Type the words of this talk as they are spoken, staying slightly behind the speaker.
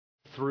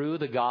through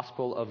the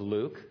Gospel of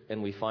Luke,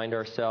 and we find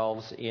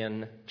ourselves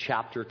in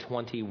chapter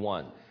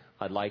 21.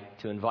 I'd like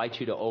to invite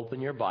you to open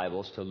your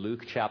Bibles to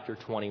Luke chapter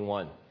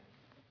 21.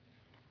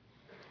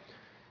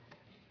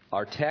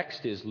 Our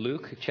text is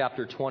Luke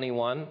chapter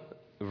 21,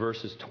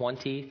 verses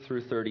 20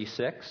 through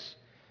 36.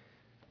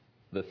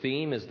 The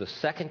theme is the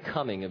second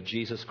coming of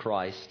Jesus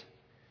Christ.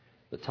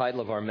 The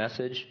title of our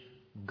message,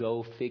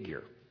 Go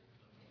Figure,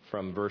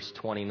 from verse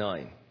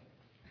 29.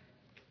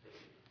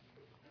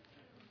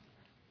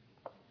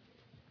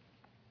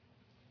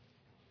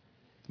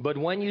 But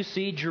when you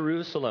see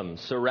Jerusalem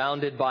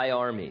surrounded by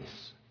armies,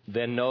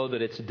 then know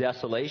that its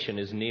desolation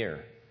is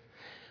near.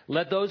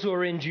 Let those who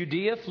are in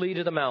Judea flee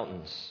to the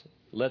mountains.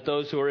 Let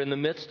those who are in the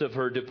midst of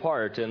her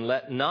depart, and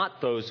let not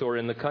those who are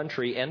in the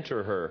country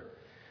enter her.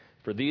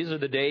 For these are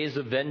the days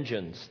of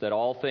vengeance, that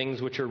all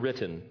things which are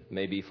written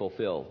may be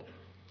fulfilled.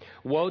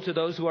 Woe to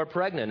those who are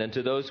pregnant and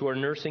to those who are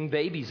nursing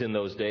babies in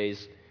those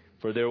days,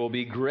 for there will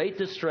be great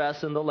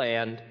distress in the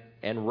land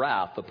and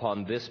wrath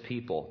upon this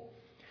people.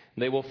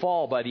 They will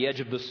fall by the edge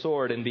of the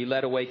sword and be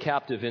led away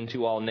captive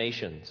into all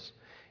nations.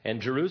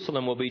 And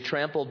Jerusalem will be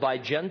trampled by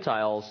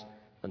Gentiles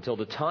until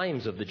the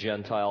times of the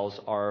Gentiles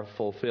are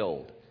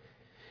fulfilled.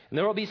 And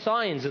there will be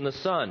signs in the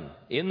sun,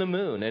 in the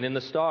moon, and in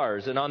the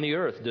stars, and on the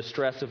earth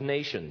distress of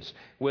nations,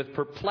 with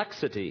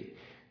perplexity,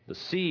 the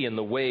sea and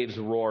the waves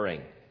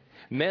roaring.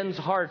 Men's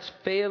hearts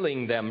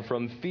failing them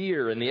from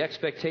fear and the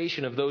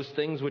expectation of those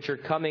things which are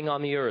coming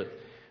on the earth,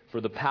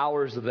 for the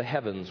powers of the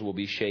heavens will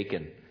be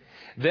shaken.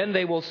 Then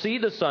they will see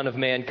the Son of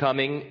Man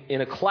coming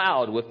in a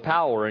cloud with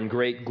power and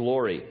great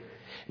glory.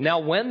 Now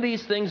when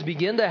these things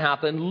begin to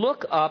happen,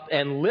 look up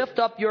and lift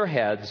up your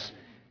heads,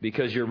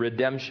 because your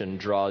redemption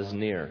draws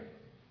near.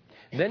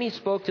 Then he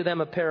spoke to them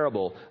a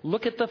parable.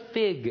 Look at the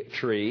fig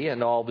tree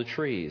and all the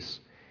trees.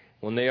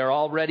 When they are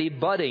already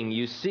budding,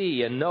 you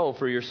see and know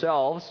for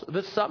yourselves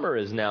that summer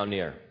is now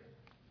near.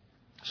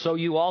 So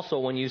you also,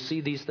 when you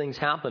see these things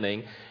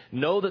happening,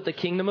 know that the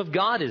kingdom of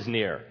God is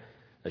near.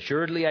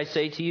 Assuredly, I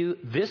say to you,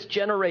 this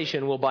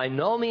generation will by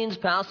no means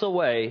pass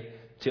away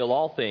till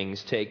all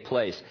things take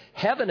place.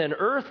 Heaven and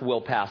earth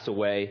will pass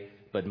away,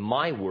 but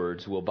my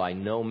words will by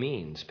no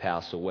means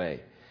pass away.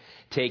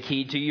 Take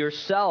heed to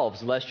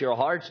yourselves, lest your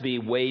hearts be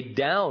weighed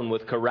down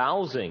with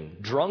carousing,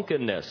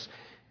 drunkenness,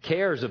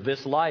 cares of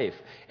this life,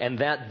 and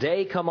that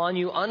day come on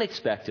you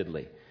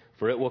unexpectedly.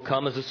 For it will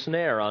come as a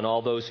snare on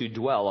all those who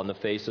dwell on the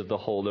face of the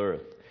whole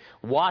earth.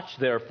 Watch,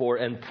 therefore,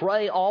 and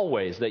pray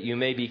always that you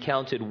may be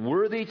counted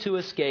worthy to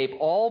escape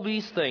all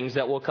these things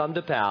that will come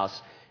to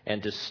pass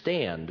and to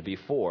stand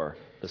before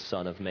the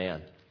Son of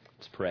Man.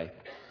 Let's pray.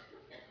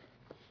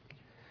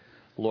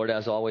 Lord,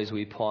 as always,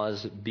 we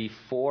pause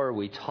before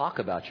we talk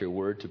about your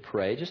word to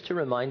pray, just to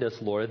remind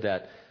us, Lord,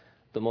 that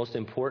the most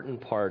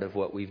important part of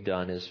what we've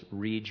done is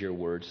read your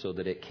word so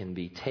that it can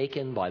be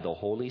taken by the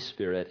Holy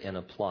Spirit and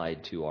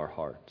applied to our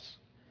hearts.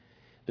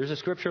 There's a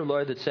scripture,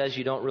 Lord, that says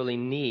you don't really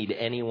need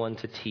anyone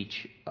to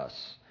teach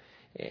us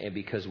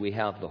because we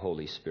have the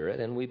Holy Spirit,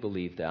 and we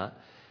believe that.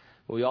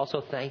 We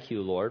also thank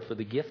you, Lord, for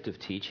the gift of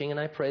teaching, and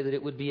I pray that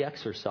it would be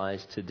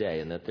exercised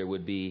today and that there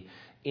would be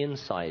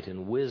insight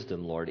and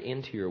wisdom, Lord,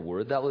 into your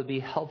word that would be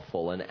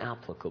helpful and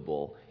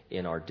applicable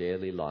in our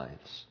daily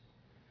lives.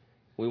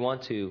 We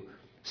want to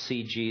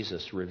see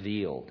Jesus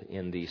revealed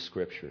in these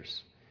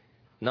scriptures.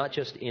 Not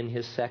just in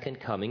his second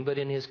coming, but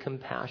in his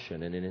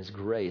compassion and in his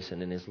grace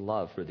and in his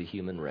love for the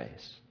human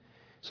race.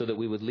 So that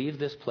we would leave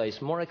this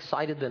place more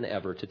excited than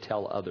ever to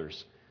tell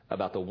others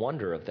about the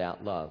wonder of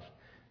that love,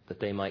 that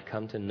they might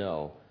come to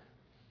know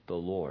the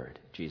Lord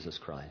Jesus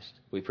Christ.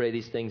 We pray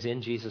these things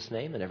in Jesus'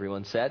 name, and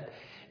everyone said,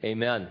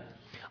 Amen.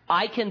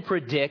 I can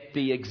predict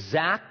the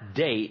exact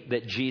date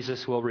that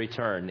Jesus will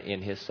return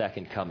in his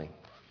second coming.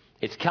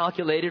 It's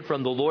calculated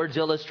from the Lord's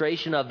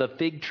illustration of the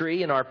fig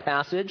tree in our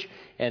passage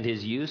and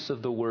his use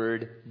of the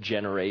word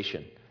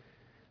generation.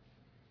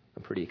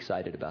 I'm pretty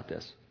excited about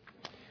this.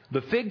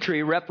 The fig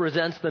tree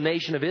represents the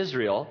nation of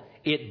Israel.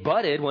 It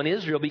budded when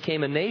Israel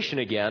became a nation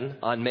again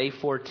on May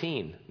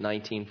 14,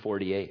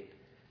 1948.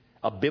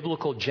 A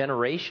biblical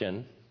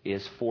generation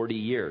is 40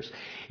 years.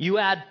 You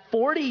add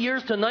 40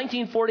 years to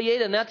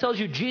 1948, and that tells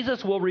you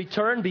Jesus will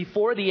return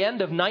before the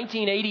end of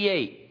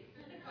 1988.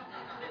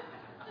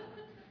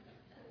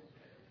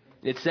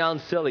 It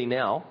sounds silly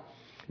now,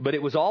 but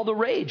it was all the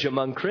rage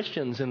among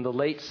Christians in the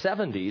late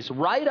 70s,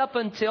 right up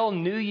until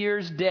New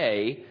Year's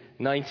Day,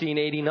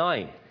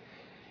 1989.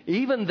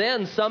 Even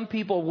then, some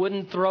people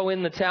wouldn't throw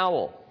in the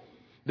towel.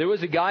 There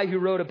was a guy who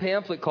wrote a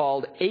pamphlet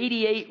called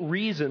 88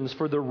 Reasons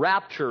for the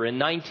Rapture in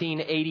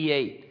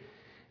 1988.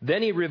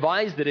 Then he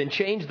revised it and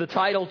changed the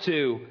title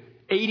to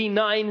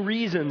 89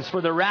 Reasons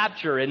for the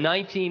Rapture in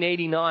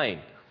 1989.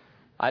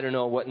 I don't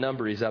know what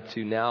number he's up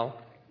to now.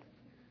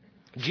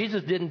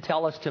 Jesus didn't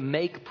tell us to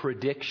make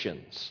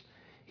predictions.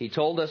 He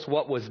told us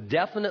what was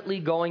definitely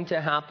going to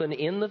happen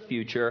in the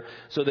future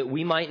so that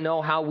we might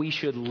know how we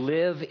should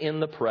live in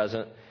the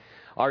present.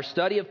 Our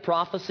study of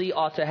prophecy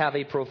ought to have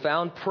a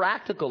profound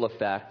practical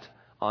effect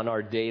on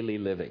our daily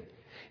living.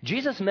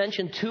 Jesus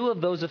mentioned two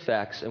of those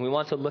effects, and we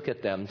want to look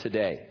at them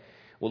today.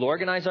 We'll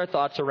organize our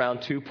thoughts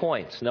around 2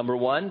 points. Number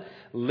 1,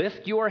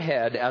 lift your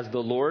head as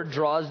the Lord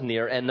draws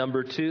near. And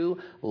number 2,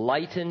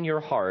 lighten your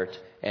heart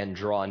and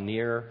draw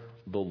near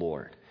the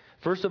Lord.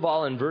 First of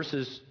all, in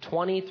verses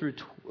 20 through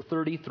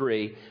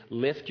 33,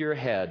 lift your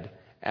head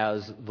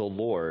as the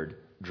Lord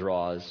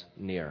draws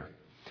near.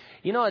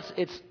 You know,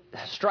 it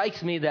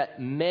strikes me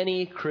that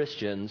many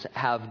Christians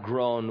have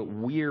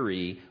grown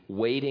weary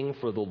waiting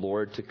for the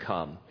Lord to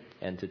come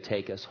and to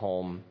take us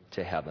home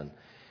to heaven,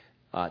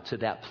 to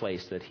that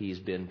place that He's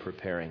been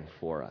preparing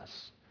for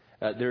us.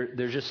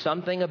 There's just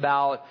something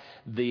about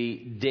the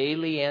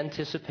daily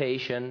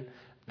anticipation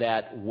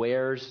that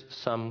wears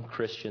some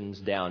Christians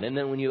down. And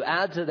then when you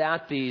add to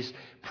that these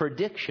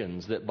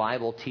predictions that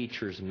Bible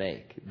teachers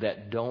make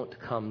that don't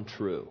come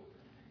true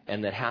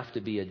and that have to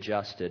be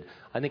adjusted,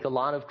 I think a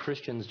lot of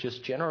Christians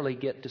just generally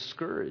get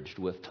discouraged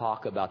with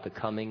talk about the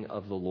coming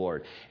of the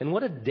Lord. And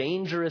what a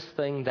dangerous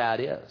thing that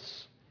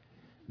is.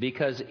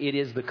 Because it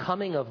is the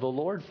coming of the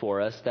Lord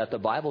for us that the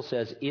Bible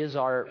says is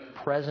our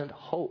present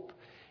hope.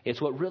 It's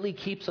what really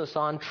keeps us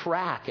on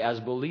track as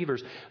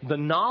believers. The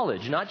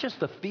knowledge, not just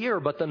the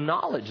fear, but the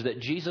knowledge that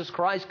Jesus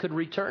Christ could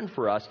return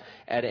for us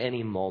at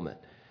any moment.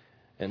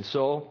 And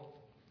so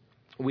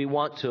we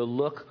want to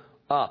look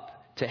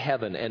up to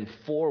heaven and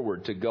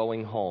forward to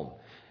going home.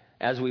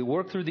 As we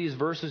work through these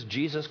verses,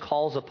 Jesus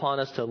calls upon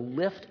us to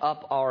lift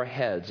up our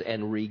heads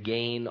and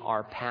regain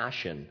our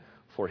passion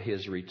for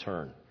His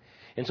return.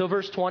 And so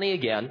verse 20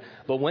 again,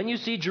 but when you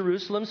see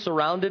Jerusalem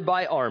surrounded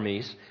by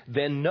armies,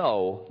 then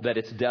know that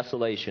its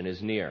desolation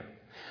is near.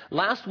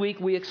 Last week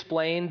we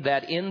explained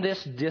that in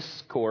this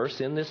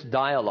discourse, in this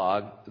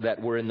dialogue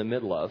that we're in the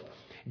middle of,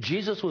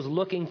 Jesus was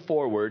looking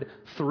forward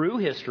through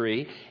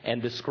history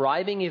and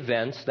describing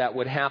events that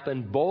would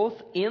happen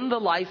both in the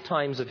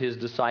lifetimes of His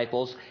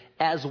disciples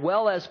as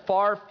well as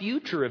far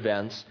future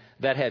events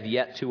that have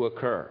yet to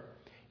occur.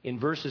 In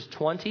verses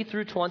 20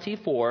 through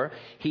 24,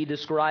 He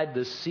described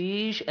the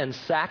siege and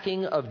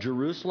sacking of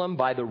Jerusalem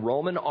by the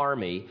Roman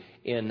army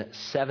in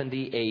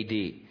 70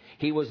 A.D.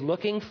 He was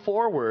looking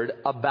forward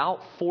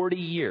about 40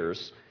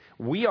 years.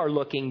 We are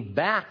looking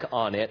back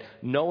on it,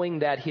 knowing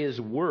that His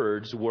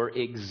words were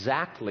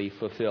exactly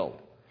fulfilled.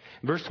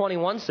 Verse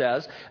 21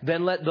 says,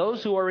 then let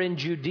those who are in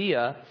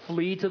Judea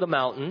flee to the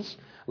mountains.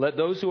 Let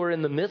those who are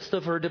in the midst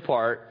of her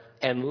depart,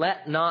 and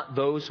let not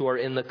those who are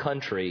in the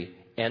country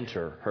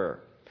enter her.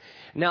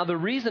 Now, the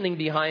reasoning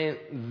behind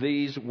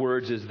these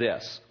words is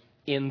this.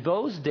 In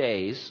those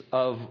days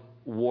of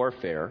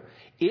warfare,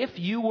 if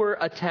you were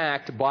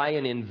attacked by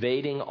an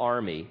invading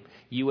army,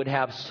 you would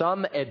have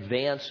some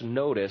advance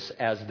notice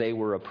as they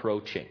were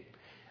approaching.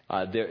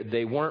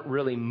 They weren't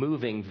really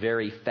moving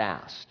very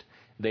fast.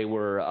 They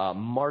were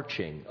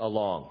marching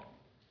along.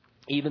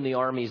 Even the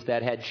armies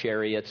that had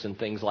chariots and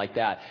things like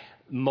that,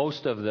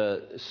 most of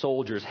the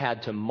soldiers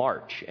had to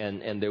march,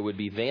 and there would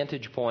be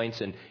vantage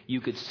points, and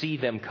you could see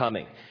them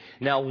coming.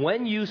 Now,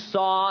 when you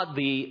saw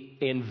the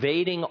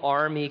invading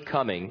army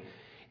coming,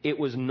 it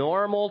was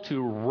normal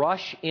to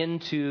rush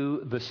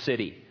into the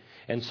city.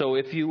 And so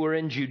if you were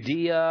in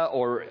Judea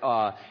or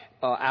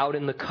out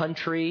in the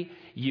country,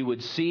 you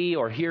would see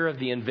or hear of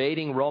the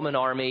invading Roman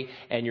army,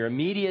 and your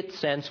immediate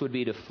sense would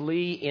be to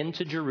flee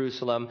into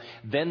Jerusalem.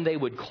 Then they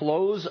would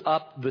close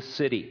up the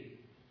city,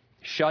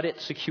 shut it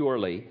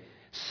securely.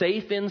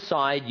 Safe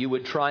inside, you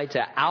would try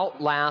to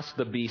outlast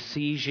the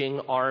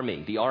besieging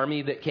army. The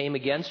army that came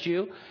against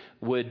you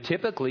would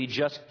typically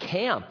just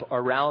camp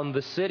around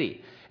the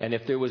city. And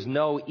if there was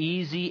no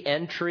easy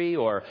entry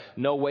or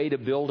no way to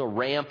build a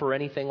ramp or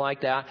anything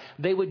like that,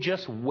 they would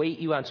just wait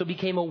you out. So it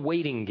became a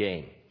waiting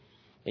game.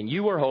 And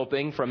you were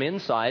hoping from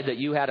inside that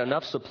you had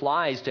enough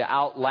supplies to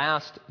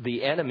outlast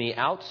the enemy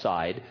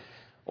outside,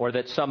 or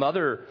that some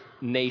other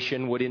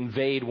nation would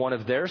invade one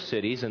of their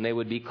cities and they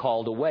would be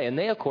called away. And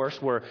they, of course,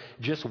 were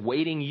just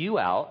waiting you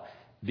out,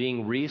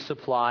 being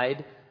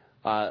resupplied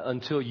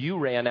until you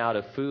ran out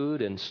of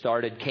food and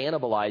started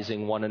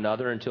cannibalizing one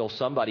another until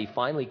somebody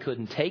finally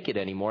couldn't take it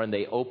anymore and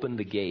they opened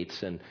the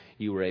gates and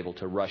you were able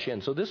to rush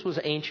in. So this was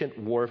ancient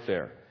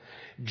warfare.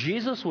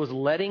 Jesus was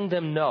letting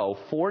them know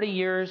 40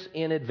 years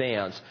in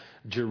advance,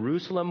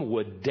 Jerusalem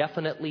would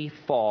definitely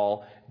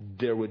fall.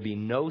 There would be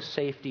no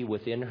safety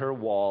within her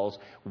walls.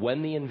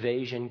 When the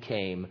invasion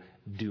came,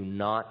 do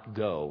not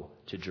go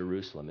to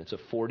Jerusalem. It's a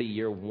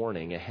 40-year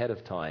warning ahead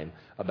of time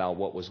about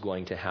what was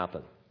going to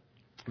happen.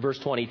 Verse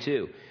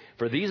 22,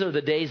 for these are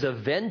the days of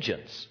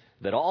vengeance,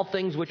 that all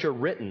things which are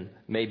written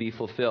may be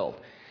fulfilled.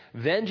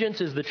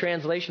 Vengeance is the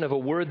translation of a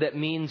word that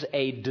means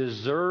a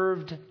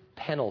deserved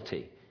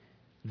penalty.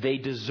 They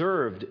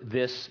deserved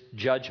this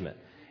judgment.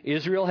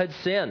 Israel had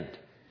sinned.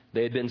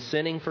 They had been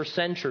sinning for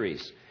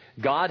centuries.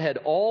 God had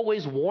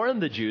always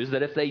warned the Jews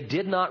that if they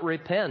did not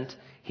repent,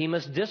 He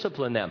must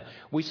discipline them.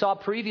 We saw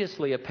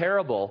previously a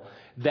parable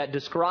that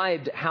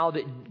described how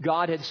that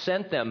God had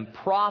sent them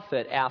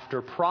prophet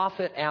after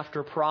prophet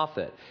after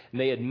prophet. And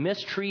they had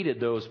mistreated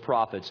those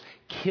prophets,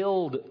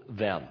 killed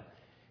them.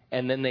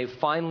 And then they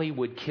finally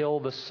would kill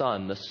the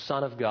Son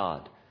of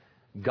God,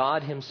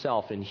 God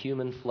himself in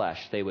human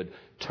flesh, they would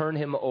turn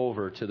him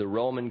over to the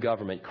Roman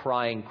government,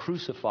 crying,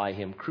 "Crucify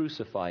him,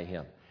 crucify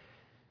him."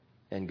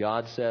 And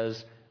God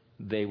says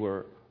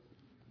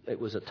it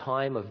was a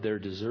time of their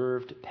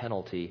deserved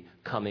penalty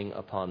coming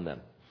upon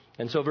them.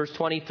 And so verse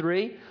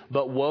 23,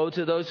 "But woe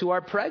to those who are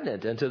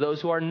pregnant and to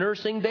those who are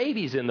nursing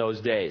babies in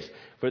those days,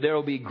 for there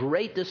will be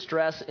great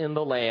distress in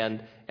the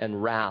land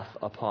and wrath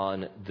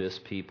upon this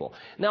people."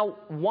 Now,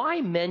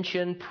 why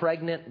mention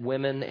pregnant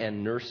women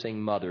and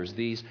nursing mothers,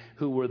 these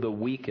who were the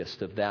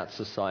weakest of that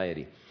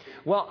society?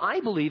 Well, I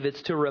believe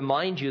it's to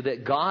remind you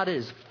that God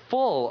is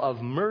full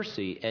of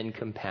mercy and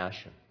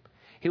compassion.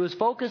 He was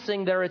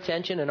focusing their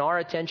attention and our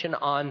attention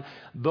on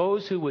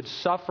those who would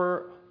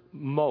suffer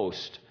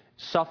most,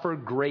 suffer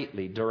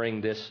greatly during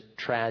this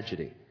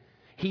tragedy.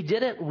 He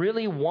didn't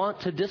really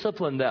want to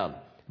discipline them,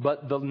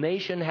 but the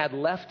nation had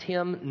left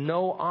him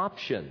no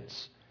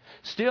options.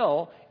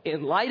 Still,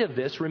 in light of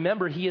this,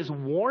 remember, he is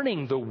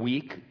warning the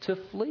weak to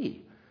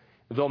flee.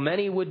 Though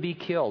many would be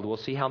killed, we'll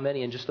see how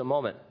many in just a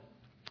moment,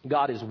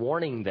 God is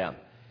warning them.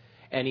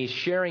 And he's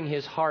sharing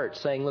his heart,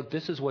 saying, look,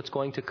 this is what's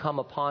going to come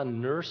upon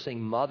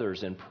nursing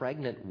mothers and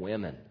pregnant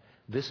women.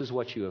 This is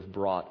what you have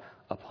brought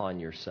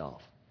upon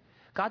yourself.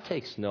 God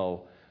takes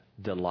no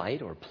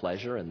delight or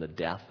pleasure in the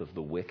death of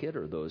the wicked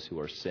or those who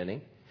are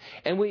sinning.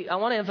 And I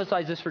want to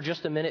emphasize this for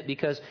just a minute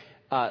because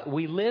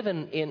we live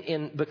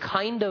in the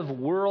kind of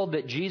world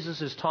that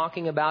Jesus is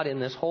talking about in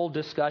this whole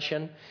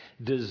discussion.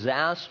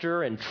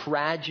 Disaster and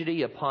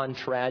tragedy upon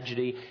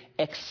tragedy,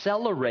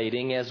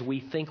 accelerating as we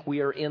think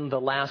we are in the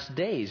last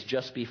days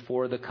just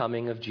before the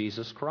coming of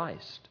Jesus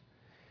Christ.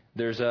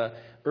 There's an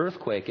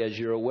earthquake, as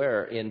you're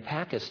aware, in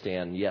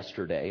Pakistan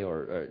yesterday,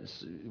 or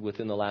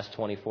within the last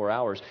 24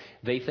 hours.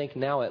 They think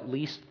now at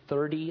least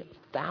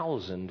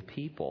 30,000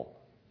 people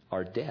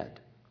are dead.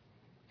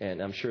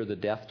 And I'm sure the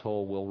death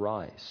toll will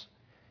rise.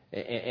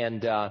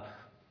 And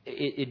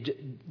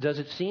does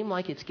it seem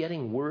like it's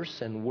getting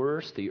worse and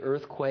worse? The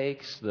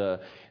earthquakes,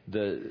 the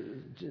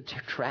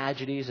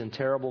tragedies in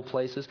terrible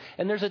places.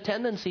 And there's a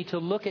tendency to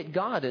look at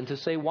God and to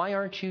say, why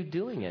aren't you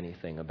doing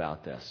anything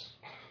about this?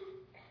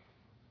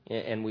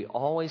 And we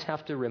always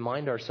have to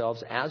remind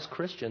ourselves as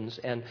Christians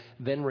and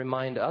then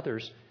remind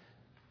others,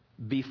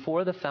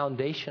 before the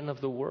foundation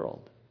of the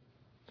world,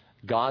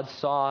 God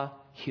saw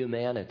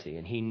humanity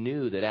and he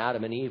knew that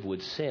Adam and Eve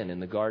would sin in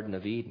the Garden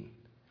of Eden.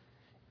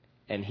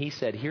 And he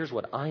said, here's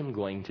what I'm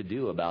going to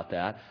do about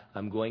that.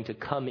 I'm going to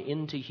come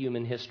into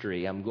human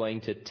history. I'm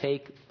going to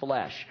take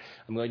flesh.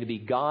 I'm going to be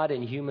God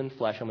in human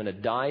flesh. I'm going to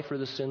die for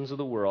the sins of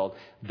the world,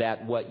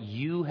 that what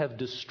you have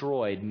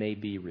destroyed may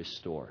be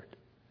restored.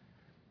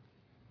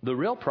 The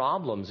real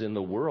problems in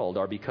the world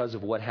are because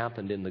of what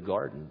happened in the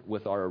garden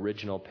with our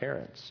original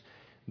parents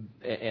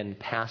and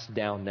passed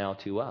down now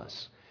to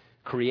us.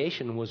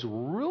 Creation was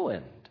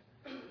ruined.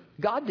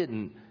 God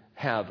didn't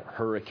have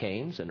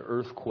hurricanes and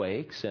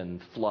earthquakes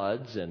and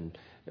floods and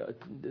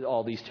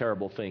all these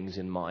terrible things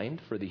in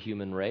mind for the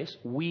human race.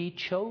 We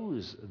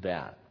chose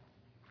that.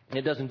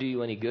 It doesn't do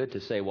you any good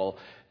to say, well,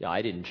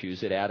 I didn't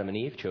choose it. Adam and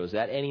Eve chose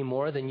that, any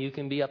more than you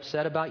can be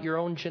upset about your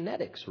own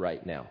genetics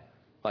right now.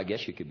 Well, I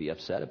guess you could be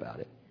upset about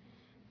it.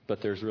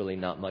 But there's really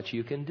not much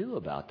you can do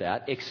about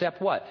that,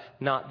 except what?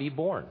 Not be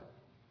born.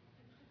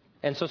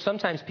 And so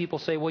sometimes people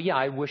say, well, yeah,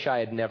 I wish I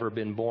had never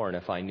been born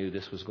if I knew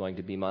this was going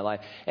to be my life.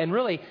 And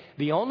really,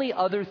 the only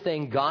other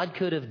thing God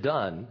could have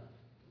done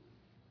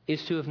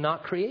is to have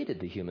not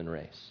created the human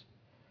race.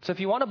 So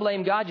if you want to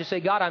blame God, just say,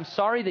 God, I'm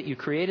sorry that you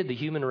created the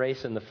human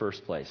race in the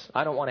first place.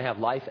 I don't want to have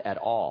life at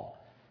all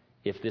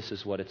if this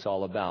is what it's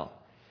all about.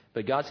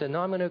 But God said,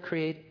 no, I'm going to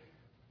create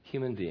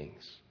human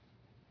beings.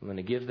 I'm going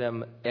to give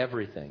them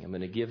everything. I'm going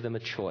to give them a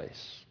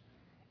choice.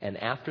 And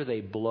after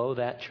they blow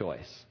that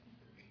choice,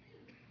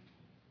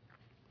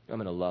 I'm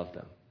going to love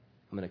them.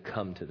 I'm going to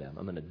come to them.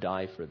 I'm going to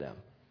die for them.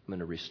 I'm going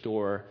to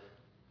restore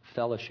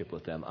fellowship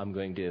with them. I'm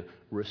going to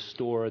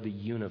restore the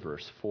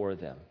universe for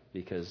them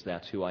because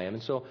that's who I am.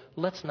 And so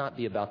let's not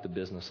be about the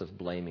business of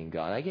blaming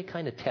God. I get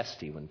kind of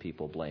testy when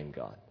people blame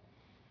God.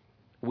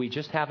 We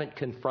just haven't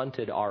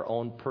confronted our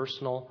own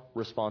personal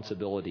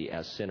responsibility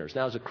as sinners.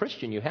 Now, as a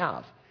Christian, you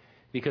have.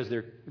 Because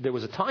there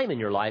was a time in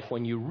your life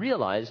when you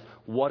realized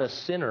what a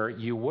sinner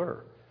you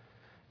were.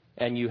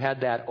 And you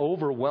had that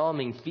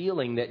overwhelming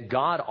feeling that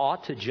God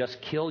ought to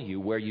just kill you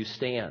where you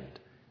stand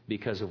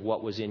because of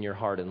what was in your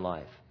heart and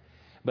life.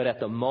 But at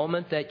the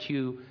moment that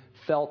you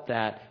felt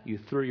that, you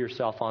threw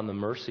yourself on the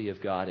mercy of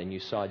God and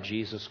you saw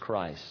Jesus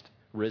Christ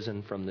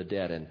risen from the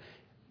dead and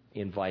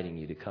inviting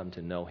you to come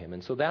to know him.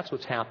 And so that's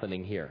what's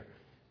happening here.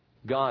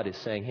 God is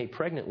saying, hey,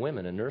 pregnant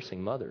women and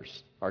nursing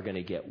mothers are going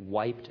to get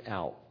wiped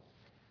out.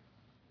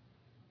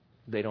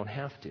 They don't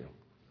have to,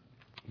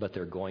 but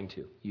they're going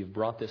to. You've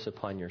brought this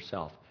upon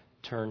yourself.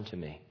 Turn to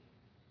me.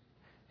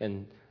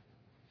 And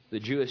the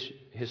Jewish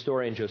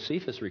historian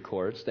Josephus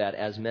records that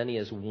as many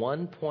as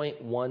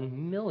 1.1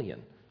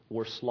 million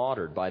were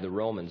slaughtered by the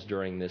Romans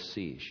during this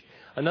siege.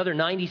 Another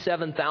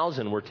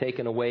 97,000 were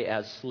taken away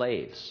as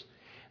slaves.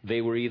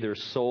 They were either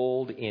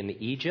sold in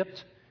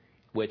Egypt,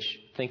 which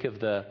think of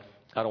the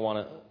I don't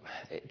want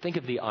to think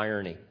of the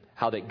irony,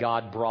 how that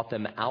God brought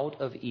them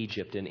out of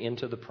Egypt and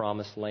into the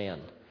promised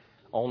land,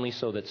 only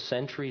so that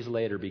centuries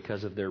later,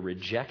 because of their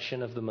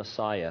rejection of the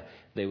Messiah,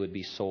 they would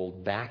be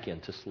sold back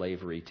into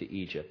slavery to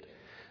Egypt.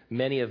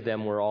 Many of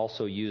them were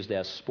also used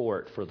as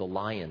sport for the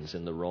lions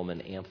in the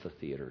Roman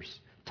amphitheaters,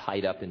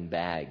 tied up in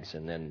bags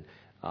and then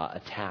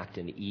attacked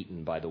and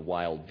eaten by the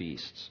wild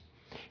beasts.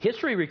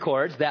 History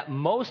records that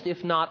most,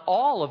 if not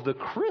all, of the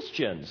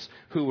Christians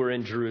who were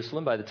in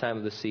Jerusalem by the time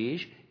of the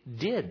siege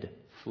did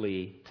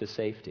flee to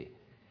safety.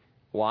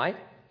 Why?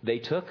 They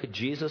took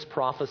Jesus'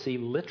 prophecy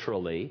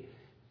literally,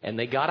 and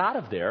they got out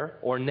of there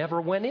or never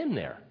went in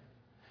there.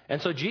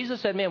 And so Jesus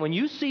said, man, when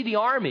you see the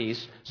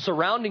armies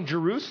surrounding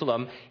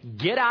Jerusalem,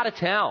 get out of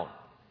town.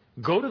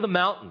 Go to the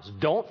mountains.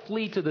 Don't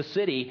flee to the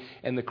city.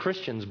 And the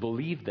Christians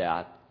believed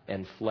that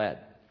and fled.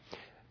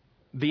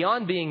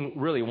 Beyond being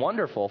really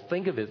wonderful,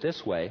 think of it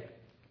this way.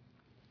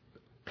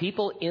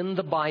 People in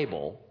the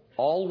Bible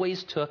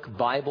always took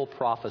Bible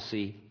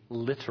prophecy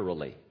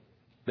literally.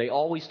 They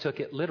always took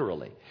it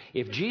literally.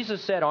 If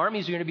Jesus said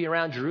armies are going to be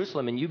around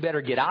Jerusalem and you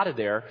better get out of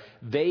there,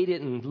 they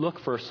didn't look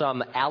for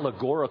some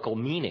allegorical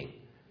meaning.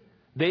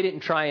 They didn't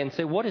try and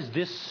say, what does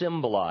this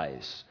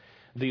symbolize?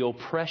 The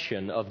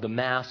oppression of the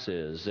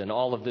masses and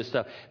all of this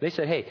stuff. They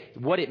said, hey,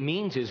 what it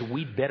means is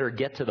we better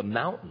get to the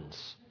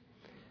mountains.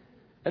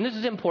 And this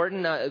is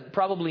important.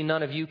 Probably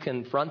none of you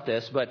confront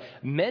this, but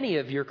many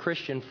of your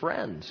Christian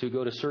friends who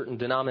go to certain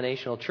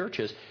denominational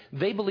churches,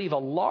 they believe a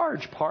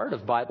large part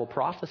of Bible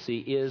prophecy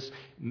is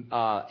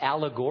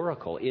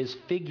allegorical, is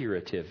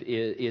figurative,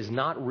 is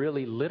not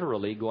really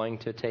literally going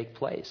to take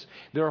place.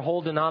 There are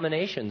whole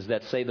denominations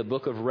that say the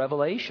book of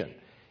Revelation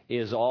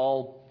is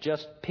all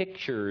just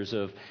pictures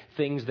of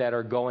things that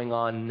are going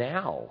on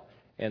now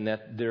and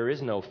that there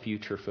is no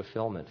future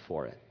fulfillment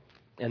for it.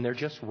 And they're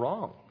just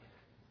wrong.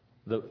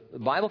 The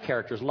Bible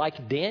characters,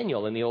 like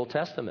Daniel in the Old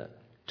Testament,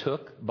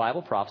 took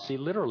Bible prophecy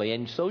literally,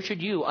 and so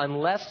should you,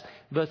 unless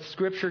the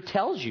Scripture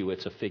tells you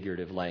it's a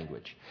figurative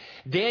language.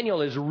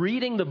 Daniel is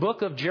reading the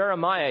book of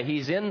Jeremiah.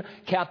 He's in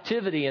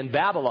captivity in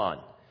Babylon.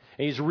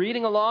 And he's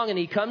reading along, and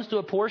he comes to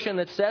a portion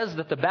that says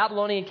that the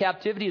Babylonian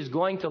captivity is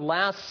going to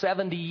last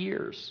 70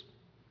 years.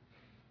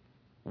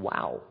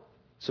 Wow.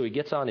 So he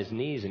gets on his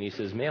knees, and he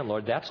says, man,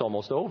 Lord, that's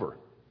almost over.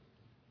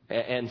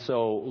 And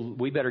so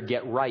we better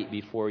get right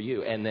before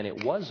you. And then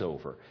it was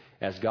over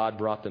as God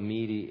brought the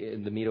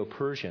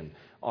Medo-Persian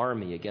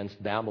army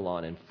against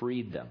Babylon and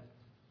freed them.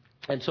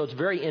 And so it's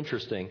very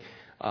interesting,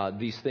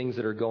 these things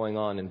that are going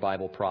on in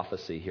Bible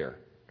prophecy here.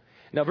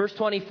 Now, verse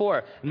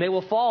 24, and they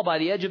will fall by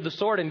the edge of the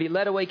sword and be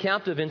led away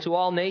captive into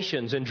all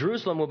nations, and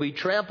Jerusalem will be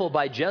trampled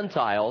by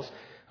Gentiles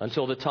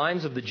until the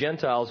times of the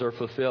Gentiles are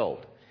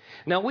fulfilled.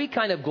 Now, we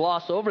kind of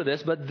gloss over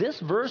this, but this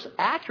verse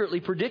accurately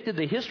predicted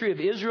the history of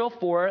Israel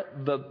for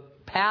the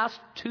past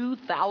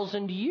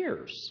 2,000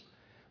 years.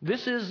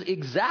 This is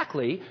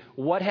exactly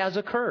what has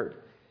occurred.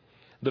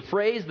 The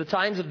phrase, the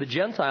times of the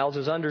Gentiles,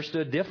 is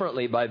understood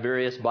differently by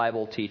various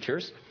Bible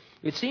teachers.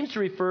 It seems to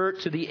refer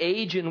to the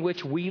age in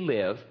which we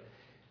live,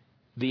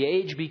 the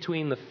age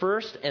between the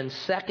first and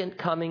second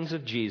comings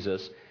of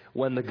Jesus,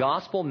 when the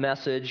gospel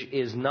message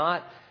is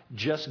not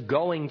just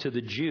going to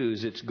the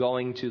Jews, it's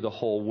going to the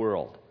whole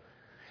world.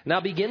 Now,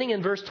 beginning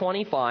in verse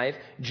 25,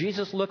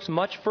 Jesus looks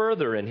much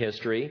further in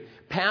history,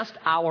 past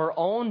our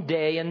own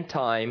day and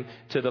time,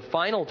 to the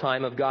final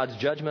time of God's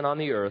judgment on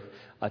the earth,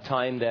 a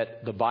time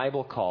that the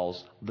Bible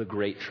calls the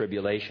Great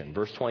Tribulation.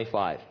 Verse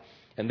 25,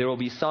 and there will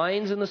be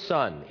signs in the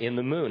sun, in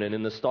the moon, and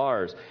in the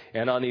stars,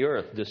 and on the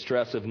earth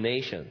distress of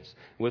nations,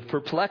 with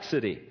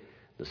perplexity,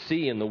 the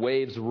sea and the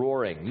waves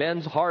roaring,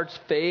 men's hearts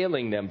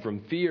failing them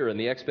from fear and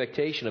the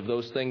expectation of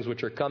those things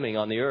which are coming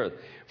on the earth.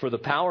 For the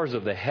powers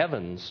of the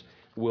heavens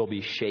will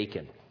be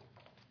shaken.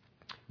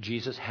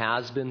 Jesus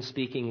has been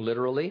speaking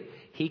literally.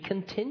 He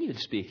continued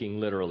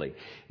speaking literally.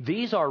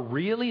 These are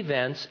real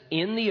events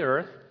in the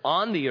earth,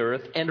 on the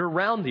earth, and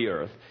around the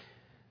earth.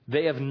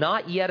 They have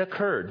not yet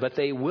occurred, but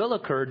they will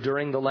occur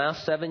during the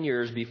last 7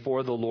 years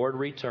before the Lord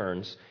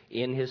returns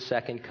in his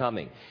second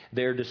coming.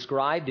 They're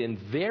described in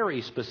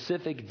very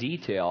specific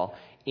detail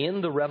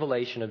in the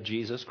revelation of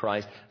Jesus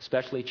Christ,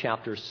 especially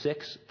chapters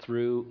 6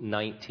 through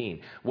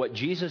 19. What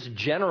Jesus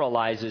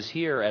generalizes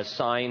here as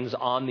signs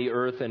on the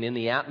earth and in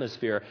the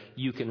atmosphere,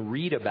 you can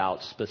read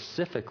about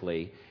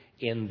specifically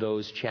in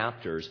those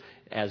chapters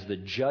as the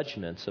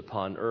judgments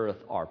upon earth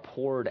are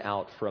poured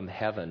out from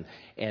heaven,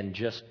 and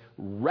just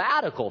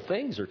radical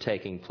things are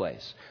taking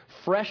place.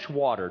 Fresh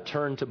water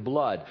turned to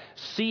blood,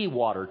 sea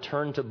water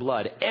turned to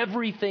blood,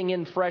 everything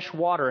in fresh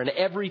water and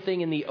everything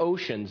in the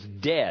oceans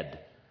dead.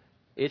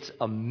 It's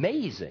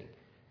amazing.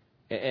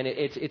 And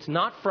it's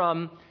not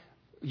from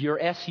your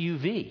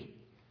SUV.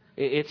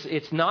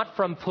 It's not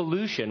from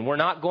pollution. We're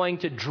not going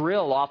to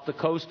drill off the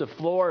coast of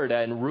Florida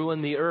and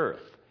ruin the earth.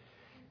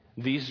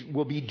 These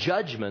will be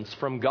judgments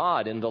from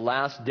God in the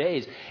last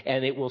days,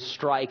 and it will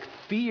strike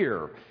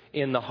fear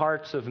in the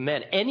hearts of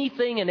men.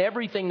 Anything and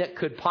everything that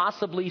could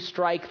possibly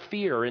strike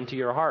fear into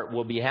your heart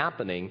will be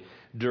happening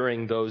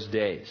during those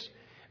days.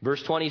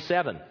 Verse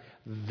 27,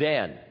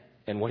 then,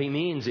 And what he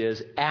means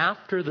is,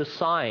 after the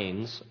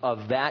signs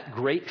of that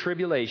great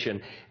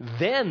tribulation,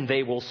 then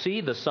they will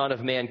see the Son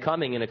of Man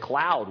coming in a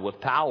cloud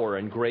with power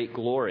and great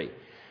glory.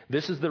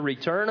 This is the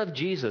return of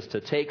Jesus to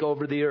take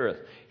over the earth.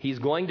 He's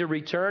going to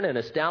return and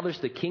establish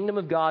the kingdom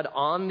of God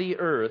on the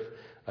earth,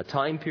 a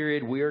time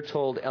period we are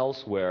told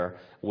elsewhere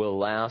will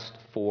last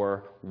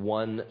for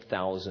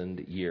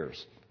 1,000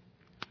 years.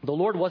 The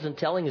Lord wasn't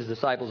telling his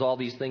disciples all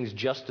these things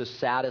just to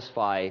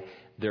satisfy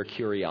their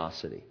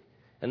curiosity.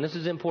 And this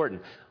is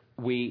important.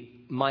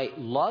 We might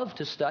love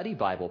to study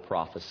Bible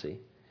prophecy,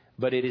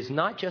 but it is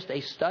not just a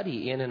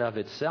study in and of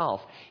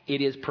itself. It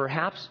is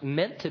perhaps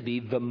meant to be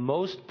the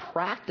most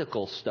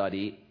practical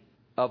study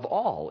of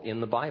all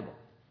in the Bible.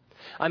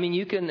 I mean,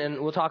 you can,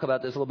 and we'll talk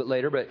about this a little bit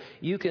later, but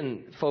you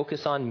can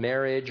focus on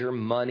marriage or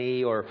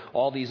money or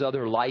all these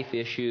other life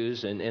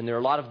issues, and there are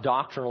a lot of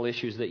doctrinal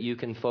issues that you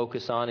can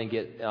focus on and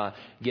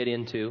get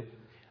into.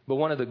 But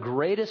one of the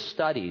greatest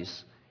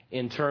studies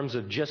in terms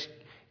of just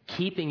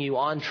keeping you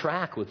on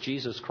track with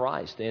Jesus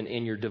Christ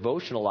in your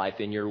devotional life,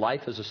 in your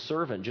life as a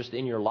servant, just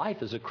in your life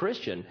as a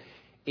Christian,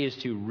 is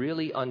to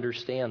really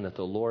understand that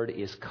the Lord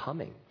is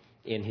coming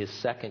in his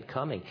second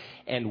coming.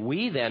 And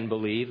we then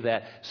believe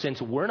that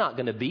since we're not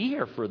going to be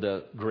here for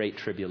the great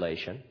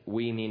tribulation,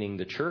 we meaning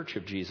the church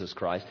of Jesus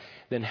Christ,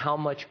 then how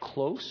much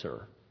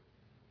closer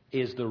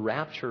is the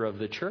rapture of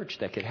the church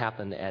that could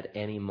happen at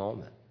any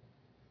moment?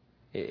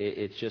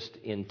 It's just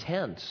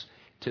intense.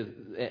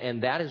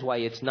 And that is why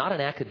it's not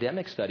an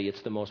academic study.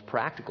 It's the most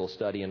practical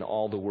study in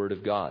all the Word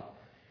of God.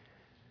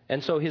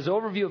 And so his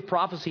overview of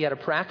prophecy had a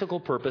practical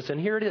purpose, and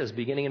here it is,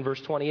 beginning in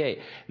verse 28.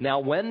 Now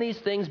when these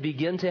things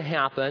begin to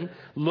happen,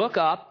 look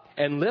up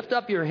and lift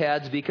up your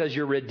heads because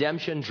your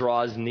redemption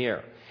draws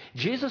near.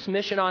 Jesus'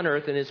 mission on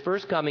earth in his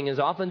first coming is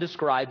often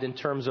described in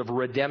terms of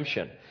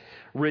redemption.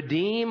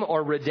 Redeem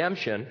or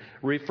redemption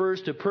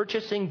refers to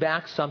purchasing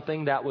back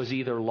something that was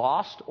either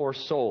lost or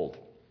sold.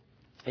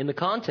 In the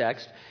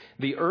context,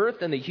 the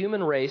earth and the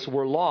human race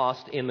were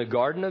lost in the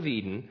Garden of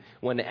Eden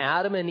when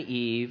Adam and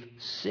Eve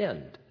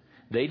sinned.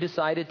 They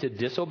decided to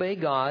disobey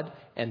God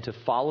and to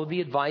follow the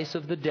advice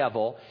of the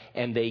devil,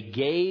 and they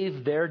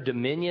gave their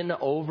dominion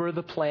over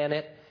the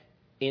planet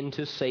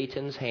into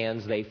Satan's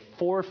hands. They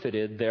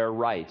forfeited their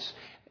rights,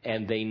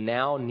 and they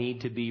now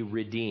need to be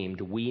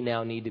redeemed. We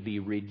now need to be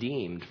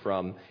redeemed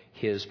from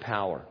his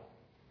power.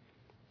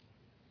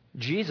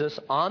 Jesus,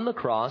 on the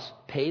cross,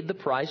 paid the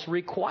price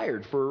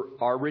required for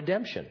our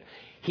redemption.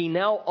 He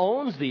now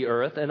owns the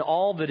earth and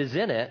all that is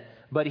in it,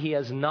 but he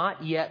has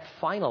not yet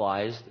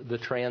finalized the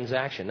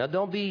transaction. Now,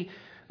 don't be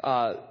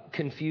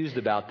confused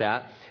about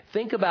that.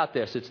 Think about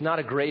this. It's not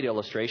a great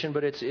illustration,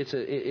 but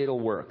it'll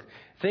work.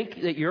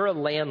 Think that you're a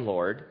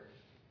landlord.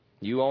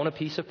 You own a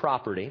piece of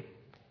property.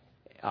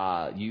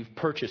 You've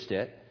purchased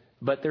it,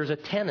 but there's a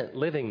tenant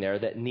living there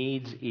that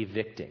needs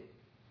evicting.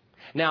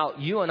 Now,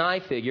 you and I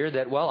figure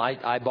that, well,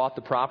 I bought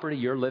the property,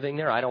 you're living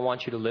there, I don't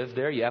want you to live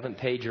there, you haven't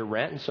paid your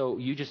rent, and so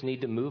you just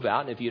need to move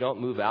out, and if you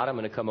don't move out, I'm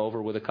going to come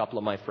over with a couple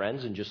of my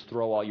friends and just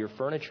throw all your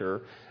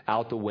furniture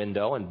out the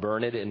window and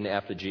burn it in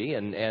effigy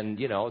and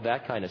you know,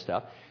 that kind of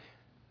stuff.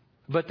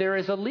 But there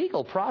is a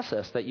legal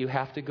process that you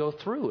have to go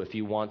through if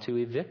you want to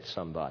evict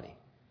somebody.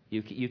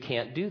 You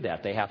can't do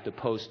that. They have to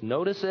post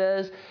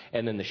notices,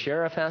 and then the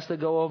sheriff has to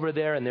go over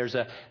there, and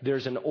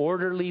there's an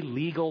orderly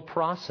legal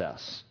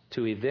process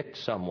to evict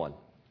someone.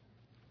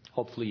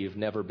 Hopefully you've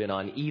never been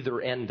on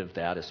either end of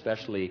that,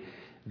 especially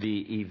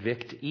the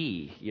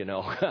evictee,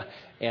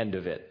 end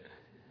of it.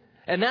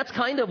 And that's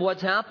kind of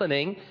what's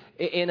happening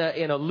in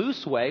a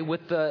loose way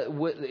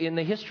in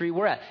the history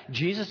we're at.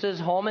 Jesus is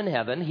home in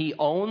heaven. He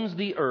owns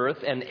the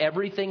earth and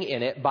everything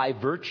in it by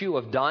virtue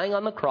of dying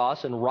on the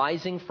cross and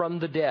rising from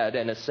the dead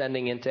and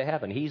ascending into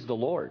heaven. He's the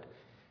Lord.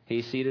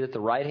 He's seated at the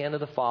right hand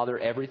of the Father.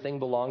 Everything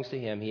belongs to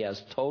him. He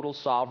has total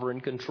sovereign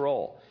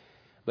control.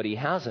 But he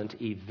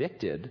hasn't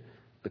evicted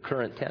the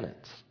current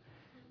tenants.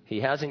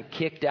 He hasn't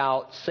kicked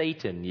out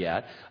Satan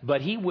yet,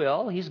 but he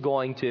will. He's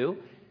going to.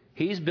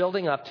 He's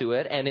building up to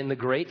it, and in the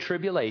Great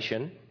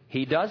Tribulation,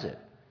 he does it.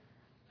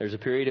 There's a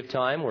period of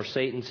time where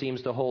Satan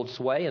seems to hold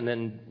sway, and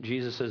then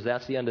Jesus says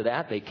that's the end of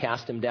that. They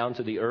cast him down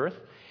to the earth.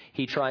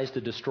 He tries to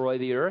destroy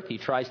the earth. He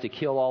tries to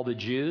kill all the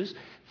Jews.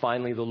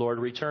 Finally, the Lord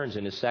returns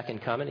in his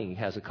second coming. He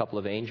has a couple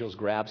of angels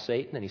grab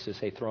Satan, and he says,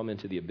 hey, throw him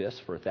into the abyss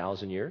for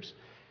 1,000 years.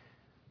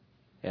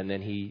 And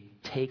then he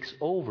takes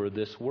over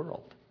this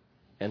world.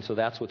 And so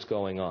that's what's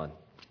going on.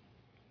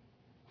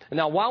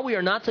 Now, while we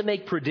are not to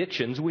make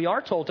predictions, we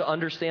are told to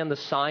understand the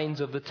signs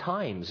of the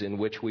times in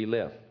which we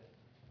live.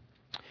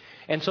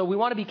 And so we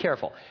want to be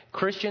careful.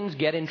 Christians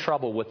get in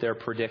trouble with their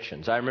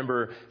predictions. I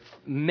remember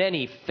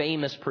many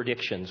famous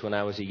predictions when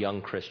I was a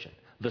young Christian.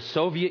 The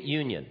Soviet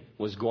Union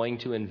was going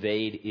to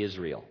invade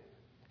Israel.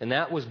 And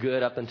that was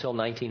good up until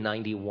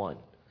 1991.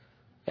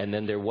 And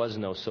then there was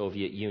no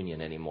Soviet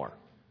Union anymore.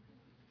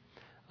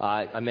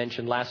 I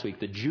mentioned last week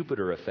the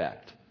Jupiter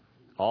effect.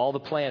 All the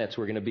planets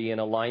were going to be in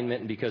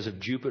alignment, and because of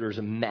Jupiter's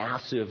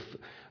massive,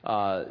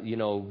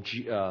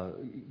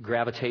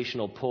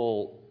 gravitational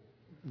pull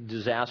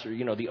disaster,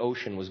 the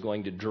ocean was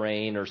going to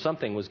drain or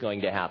something was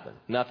going to happen.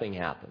 Nothing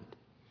happened.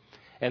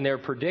 And there are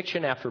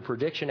prediction after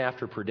prediction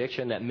after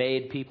prediction that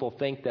made people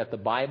think that the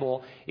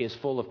Bible is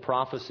full of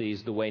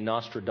prophecies the way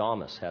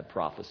Nostradamus had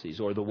prophecies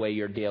or the way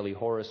your daily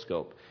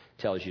horoscope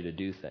tells you to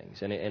do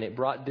things. And it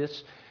brought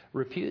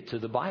disrepute to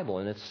the Bible,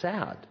 and it's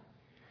sad.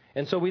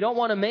 And so we don't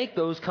want to make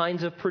those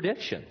kinds of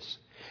predictions.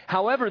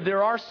 However,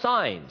 there are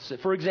signs.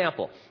 For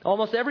example,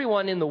 almost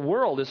everyone in the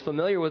world is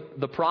familiar with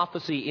the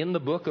prophecy in the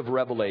book of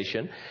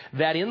Revelation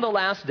that in the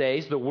last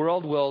days the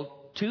world will,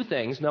 two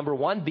things. Number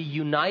one, be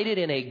united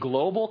in a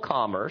global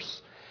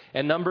commerce.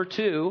 And number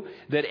two,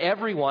 that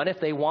everyone, if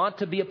they want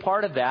to be a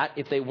part of that,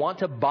 if they want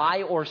to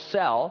buy or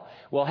sell,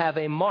 will have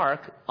a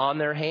mark on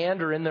their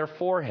hand or in their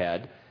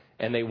forehead,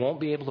 and they won't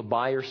be able to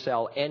buy or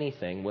sell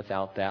anything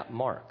without that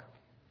mark.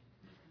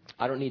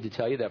 I don't need to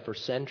tell you that for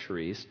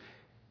centuries,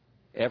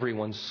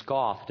 everyone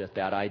scoffed at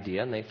that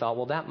idea, and they thought,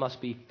 well, that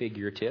must be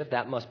figurative,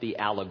 that must be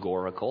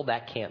allegorical,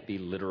 that can't be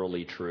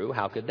literally true.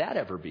 How could that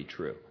ever be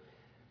true?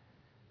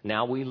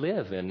 Now we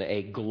live in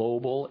a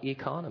global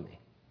economy.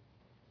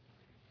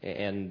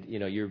 And,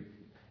 you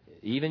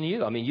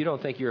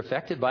don't think you're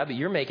affected by it, but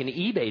you're making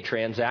eBay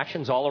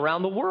transactions all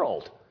around the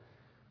world.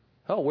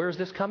 Oh, where's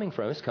this coming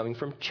from? It's coming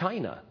from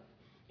China.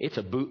 It's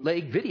a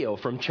bootleg video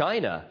from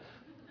China.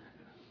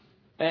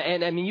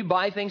 And you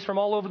buy things from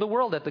all over the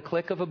world at the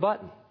click of a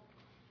button.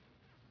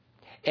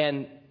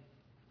 And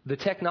that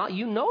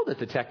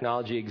the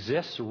technology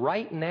exists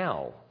right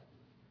now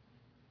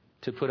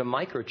to put a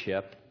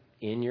microchip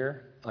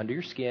under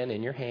your skin,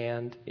 in your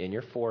hand, in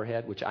your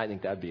forehead, which I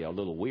think that'd be a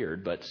little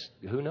weird, but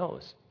who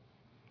knows?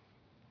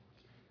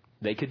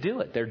 They could do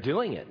it. They're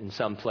doing it in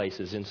some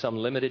places, in some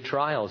limited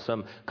trials,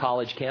 some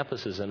college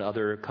campuses and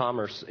other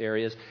commerce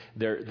areas.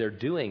 They're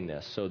doing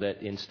this so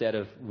that instead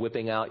of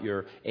whipping out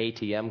your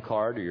ATM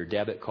card or your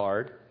debit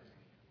card,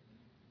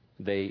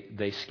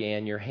 they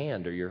scan your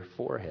hand or your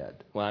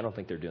forehead. Well, I don't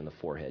think they're doing the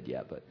forehead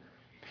yet, but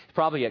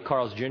probably at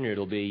Carl's Jr.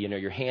 it'll be,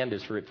 your hand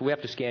is if we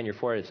have to scan your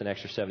forehead, it's an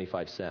extra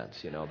 75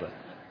 cents, but.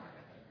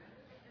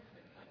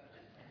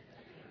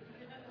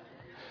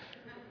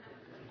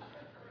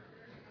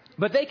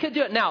 But they could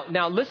do it.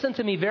 Now listen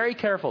to me very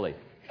carefully.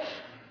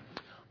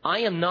 I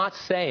am not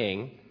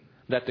saying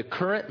that the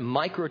current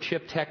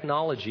microchip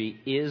technology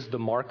is the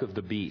mark of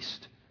the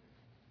beast,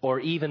 or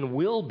even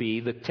will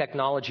be the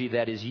technology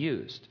that is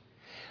used.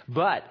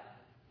 But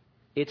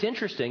it's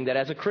interesting that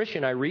as a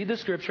Christian, I read the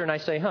scripture and I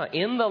say,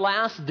 in the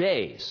last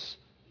days,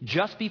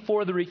 just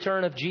before the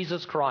return of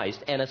Jesus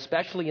Christ, and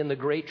especially in the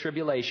Great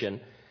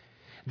Tribulation,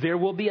 there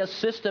will be a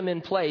system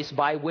in place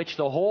by which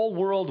the whole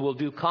world will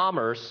do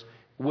commerce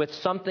with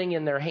something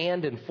in their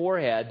hand and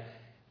forehead.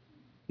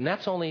 And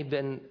that's only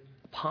been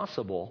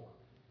possible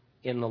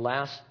in the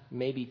last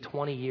maybe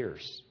 20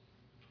 years.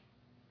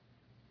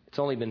 It's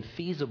only been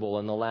feasible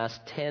in the last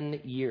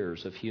 10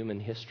 years of human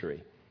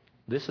history.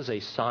 This is a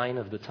sign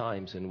of the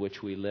times in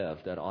which we live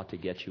that ought to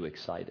get you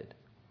excited.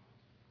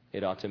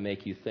 It ought to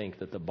make you think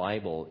that the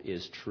Bible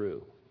is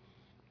true,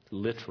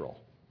 literal,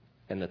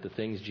 and that the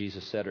things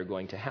Jesus said are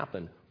going to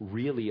happen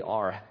really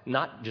are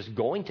not just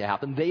going to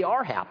happen, they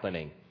are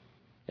happening.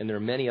 And there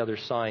are many other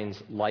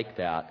signs like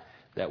that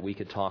we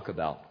could talk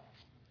about.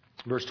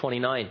 Verse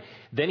 29,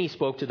 then he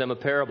spoke to them a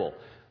parable.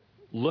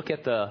 Look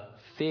at the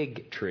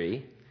fig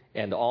tree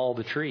and all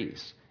the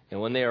trees. And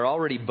when they are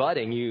already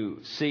budding, you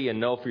see and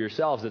know for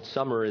yourselves that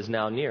summer is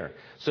now near.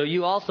 So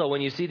you also,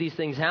 when you see these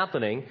things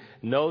happening,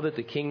 know that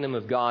the kingdom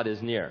of God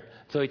is near.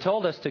 So he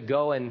told us to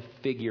go and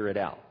figure it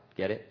out.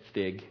 Get it?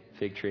 Fig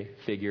tree,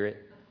 figure it.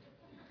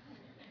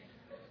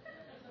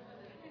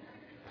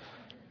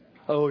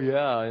 Oh,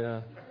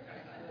 yeah.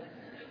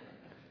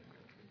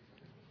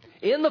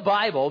 In the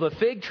Bible, the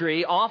fig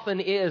tree often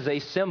is a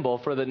symbol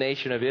for the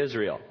nation of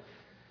Israel.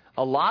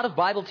 A lot of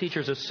Bible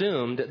teachers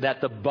assumed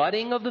that the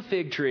budding of the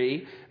fig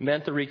tree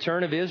meant the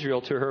return of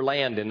Israel to her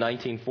land in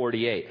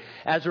 1948.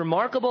 As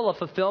remarkable a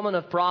fulfillment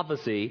of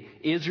prophecy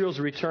Israel's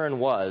return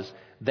was,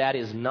 that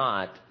is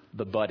not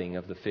the budding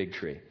of the fig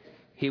tree.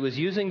 He was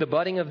using the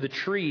budding of the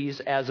trees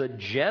as a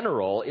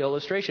general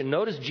illustration.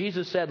 Notice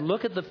Jesus said,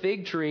 look at the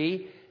fig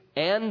tree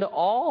and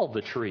all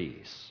the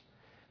trees.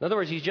 In other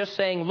words, he's just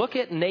saying, look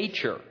at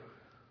nature.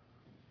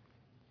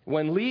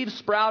 When leaves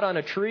sprout on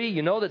a tree,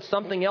 you know that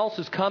something else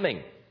is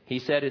coming. He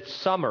said it's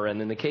summer,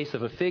 and in the case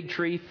of a fig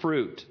tree,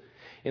 fruit.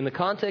 In the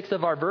context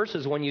of our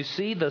verses, when you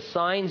see the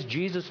signs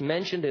Jesus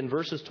mentioned in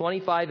verses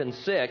 25 and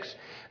 6,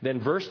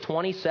 then verse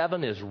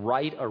 27 is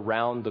right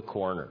around the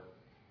corner.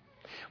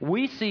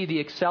 We see the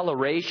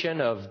acceleration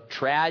of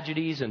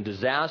tragedies and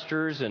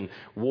disasters and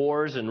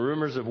wars and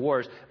rumors of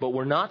wars, but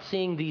we're not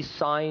seeing these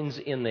signs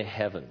in the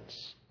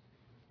heavens.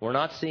 We're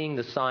not seeing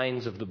the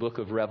signs of the book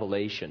of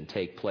Revelation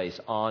take place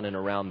on and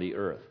around the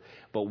earth.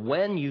 But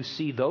when you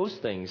see those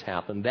things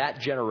happen, that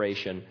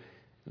generation,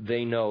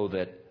 they know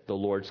that the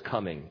Lord's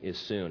coming is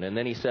soon. And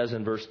then he says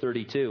in verse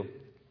 32,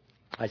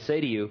 I say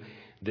to you,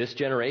 this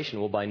generation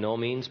will by no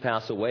means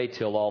pass away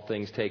till all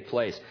things take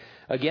place.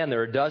 Again,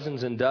 there are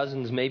dozens and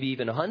dozens, maybe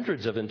even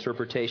hundreds of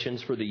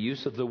interpretations for the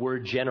use of the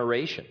word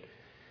generation.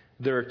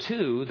 there are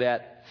two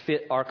that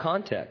fit our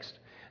context.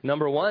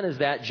 Number one is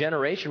that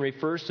generation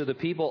refers to the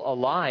people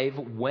alive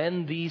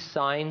when these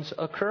signs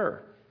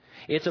occur.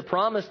 It's a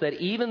promise that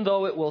even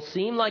though it will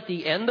seem like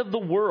the end of the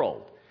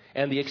world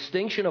and the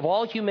extinction of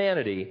all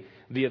humanity,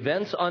 the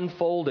events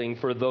unfolding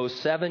for those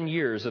 7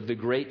 years of the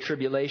Great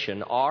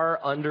Tribulation are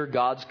under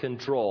God's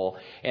control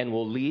and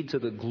will lead to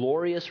the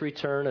glorious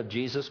return of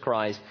Jesus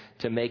Christ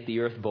to make the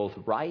earth both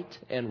right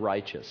and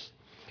righteous.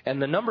 And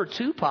the number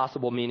two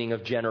possible meaning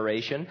of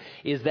generation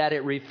is that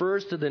it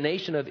refers to the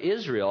nation of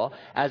Israel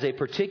as a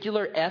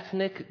particular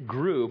ethnic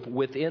group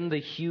within the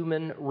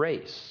human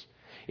race.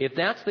 If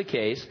that's the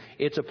case,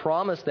 it's a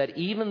promise that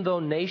even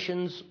though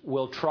nations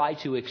will try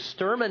to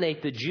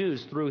exterminate the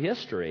Jews through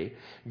history,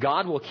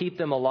 God will keep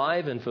them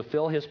alive and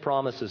fulfill His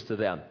promises to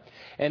them.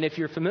 And if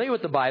you're familiar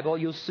with the Bible,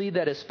 you'll see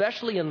that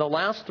especially in the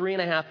last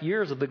 3.5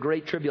 years of the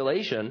Great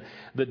Tribulation,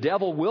 the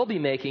devil will be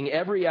making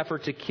every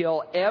effort to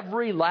kill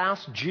every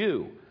last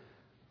Jew.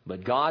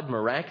 But God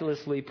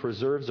miraculously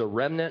preserves a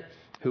remnant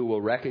who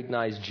will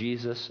recognize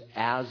Jesus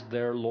as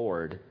their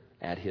Lord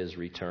at His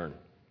return.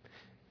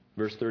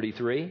 Verse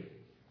 33,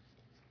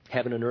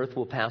 heaven and earth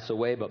will pass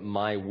away, but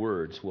my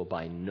words will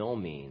by no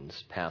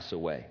means pass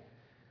away.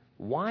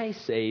 Why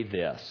say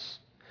this?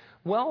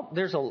 Well,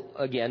 there's,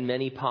 again,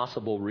 many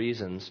possible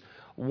reasons.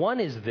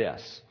 One is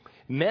this.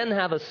 Men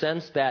have a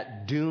sense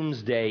that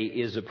doomsday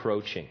is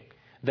approaching,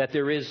 that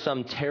there is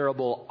some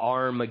terrible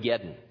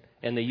Armageddon.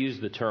 And they use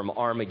the term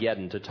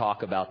Armageddon to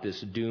talk about this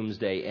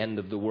doomsday end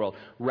of the world,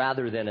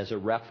 rather than as a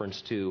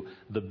reference to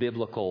the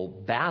biblical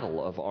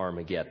battle of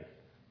Armageddon.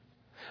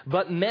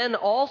 But men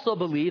also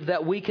believe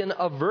that we can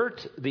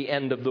avert the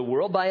end of the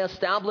world by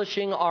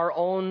establishing our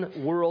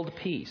own world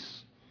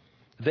peace.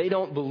 They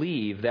don't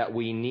believe that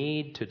we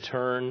need to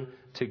turn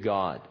to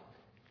God.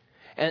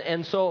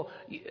 And so,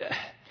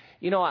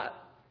 you know,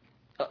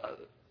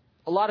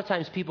 a lot of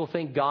times people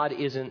think God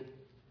isn't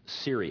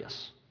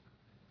serious.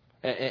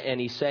 And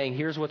He's saying,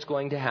 here's what's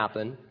going to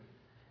happen.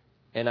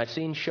 And I've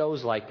seen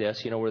shows like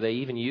this, where they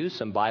even use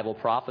some Bible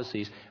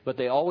prophecies, but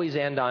they always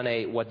end on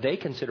what they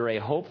consider a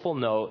hopeful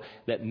note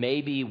that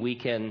maybe we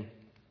can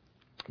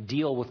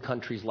deal with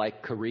countries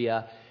like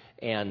Korea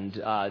and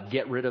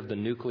get rid of the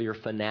nuclear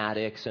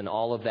fanatics and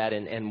all of that,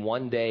 and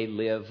one day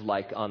live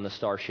like on the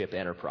Starship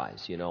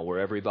Enterprise, where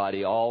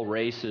everybody, all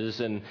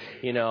races, and,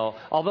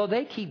 although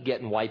they keep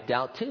getting wiped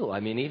out too. I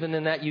mean, even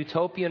in that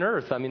utopian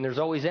Earth, there's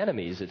always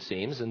enemies, it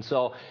seems, and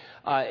so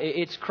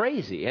it's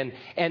crazy. And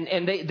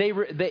they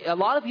a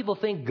lot of people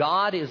think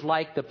God is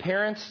like the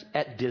parents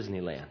at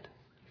Disneyland.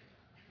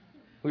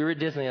 We were at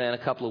Disneyland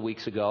a couple of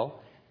weeks ago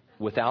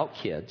without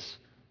kids,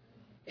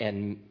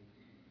 and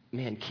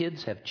man,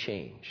 kids have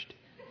changed.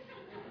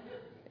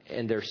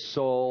 And they're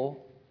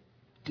so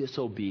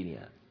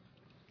disobedient.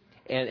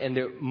 And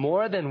there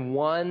more than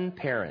one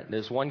parent.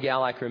 There's one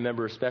gal I can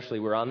remember especially.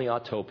 We're on the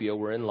Autopia.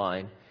 We're in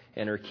line.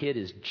 And her kid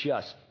is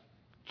just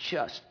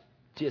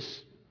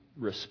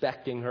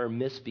disrespecting her,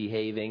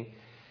 misbehaving.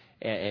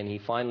 And he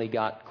finally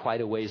got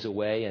quite a ways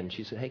away. And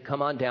she said, hey,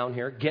 come on down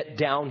here. Get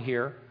down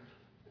here.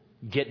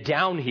 Get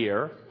down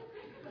here.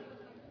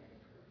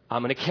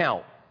 I'm going to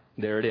count.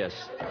 There it is.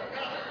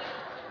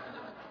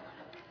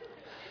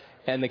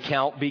 And the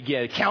count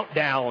began.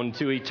 Countdown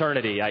to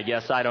eternity, I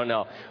guess. I don't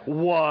know.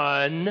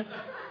 1,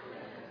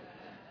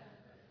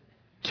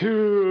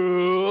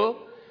 2.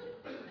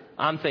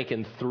 I'm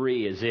thinking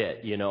 3 is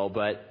it,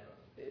 but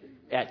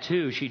at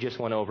 2, she just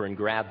went over and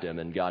grabbed him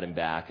and got him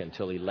back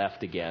until he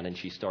left again, and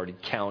she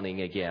started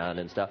counting again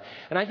and stuff.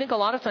 And I think a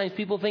lot of times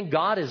people think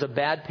God is a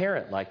bad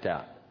parent like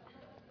that.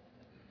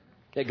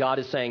 That God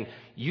is saying,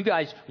 you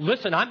guys,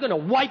 listen, I'm going to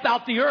wipe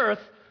out the earth.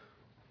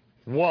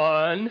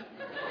 1,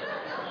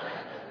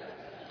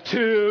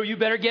 2, you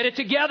better get it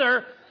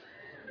together.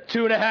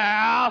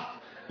 2.5,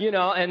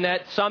 and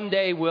that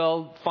someday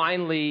we'll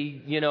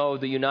finally,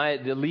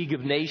 the League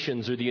of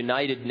Nations or the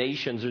United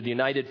Nations or the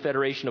United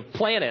Federation of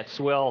Planets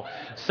will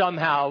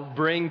somehow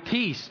bring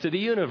peace to the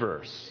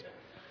universe.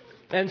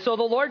 And so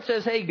the Lord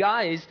says, hey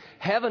guys,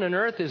 heaven and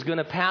earth is going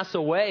to pass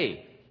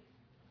away.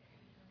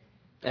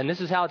 And this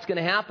is how it's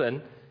going to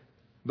happen,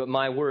 but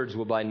my words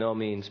will by no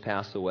means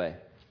pass away.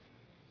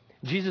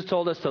 Jesus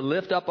told us to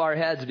lift up our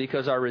heads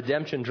because our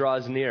redemption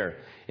draws near.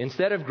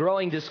 Instead of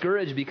growing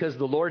discouraged because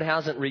the Lord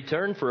hasn't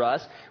returned for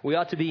us, we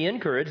ought to be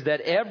encouraged that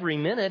every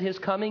minute His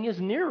coming is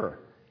nearer.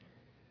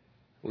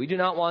 We do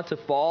not want to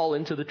fall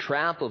into the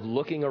trap of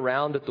looking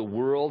around at the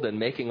world and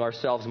making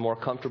ourselves more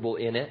comfortable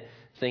in it,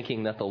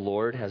 thinking that the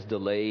Lord has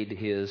delayed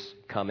His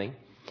coming.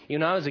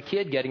 I was a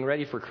kid getting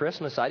ready for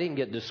Christmas. I didn't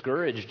get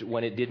discouraged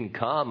when it didn't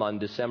come on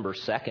December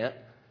 2nd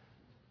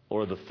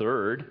or the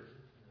 3rd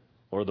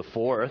or the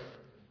 4th.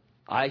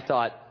 I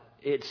thought,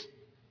 it's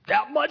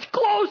that much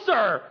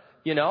closer.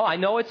 I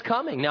know it's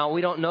coming. Now, we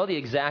don't know the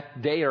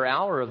exact day or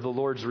hour of the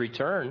Lord's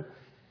return,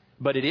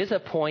 but it is a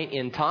point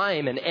in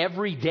time, and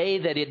every day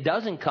that it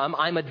doesn't come,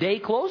 I'm a day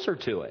closer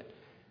to it,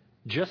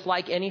 just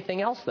like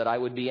anything else that I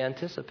would be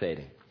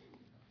anticipating.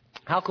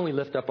 How can we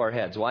lift up our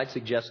heads? Well, I'd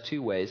suggest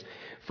two ways.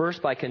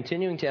 First, by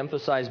continuing to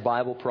emphasize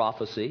Bible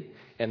prophecy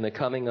and the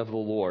coming of the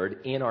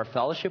Lord in our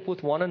fellowship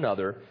with one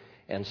another,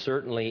 and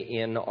certainly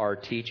in our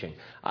teaching.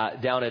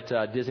 Down at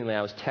Disneyland,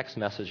 I was text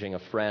messaging a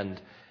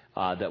friend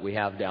that we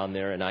have down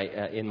there, and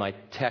in my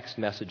text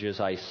messages,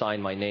 I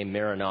signed my name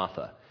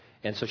Maranatha.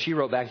 And so she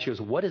wrote back, she goes,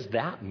 "What does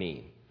that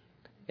mean?"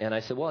 And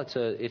I said, well,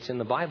 it's in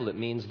the Bible. It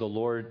means the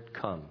Lord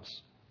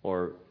comes,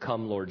 or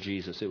 "Come, Lord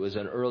Jesus." It was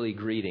an early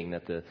greeting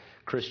that the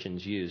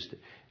Christians used,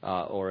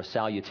 or a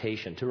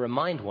salutation, to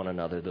remind one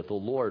another that the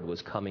Lord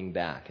was coming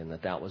back and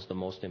that was the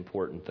most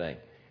important thing.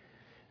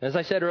 As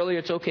I said earlier,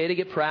 it's okay to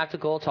get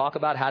practical, talk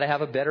about how to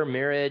have a better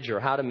marriage or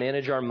how to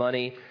manage our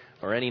money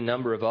or any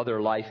number of other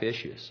life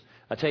issues.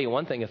 I'll tell you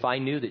one thing, if I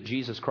knew that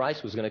Jesus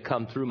Christ was going to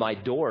come through my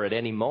door at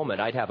any moment,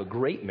 I'd have a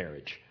great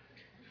marriage.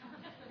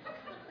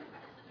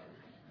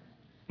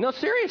 No,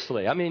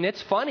 seriously. I mean,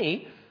 it's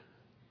funny.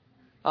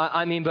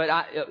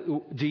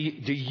 Do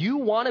you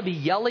want to be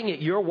yelling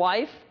at your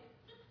wife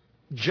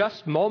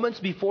just moments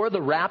before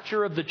the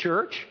rapture of the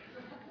church?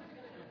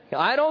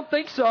 I don't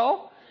think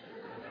so.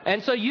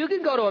 And so you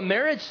can go to a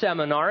marriage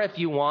seminar if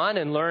you want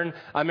and learn.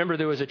 I remember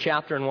there was a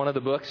chapter in one of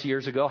the books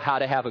years ago, How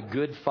to Have a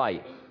Good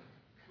Fight.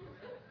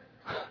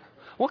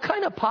 What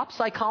kind of pop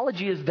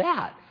psychology is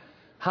that?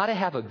 How to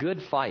have a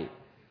good fight.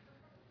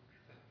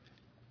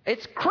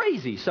 It's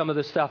crazy, some of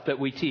the stuff that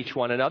we teach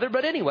one another.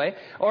 But anyway,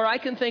 or I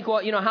can think,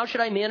 well, how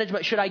should I manage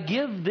should I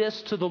give this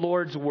to the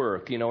Lord's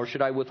work, or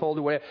should I withhold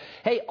it, whatever?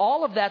 Hey,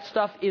 all of that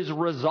stuff is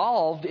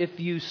resolved if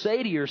you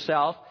say to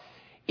yourself,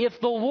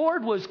 if the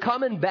Lord was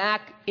coming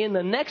back in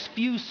the next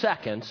few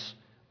seconds,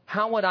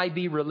 how would I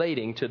be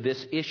relating to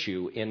this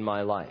issue in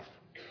my life?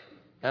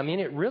 I mean,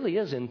 it really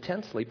is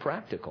intensely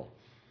practical.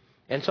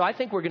 And so I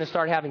think we're going to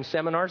start having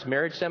seminars,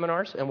 marriage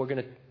seminars, and we're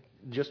going to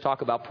just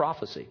talk about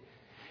prophecy.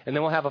 And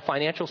then we'll have a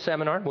financial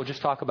seminar. We'll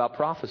just talk about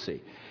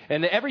prophecy.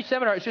 And every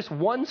seminar is just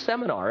one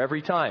seminar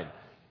every time.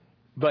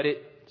 But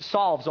it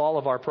solves all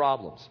of our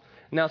problems.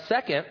 Now,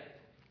 second,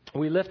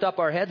 we lift up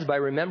our heads by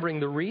remembering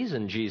the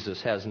reason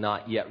Jesus has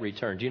not yet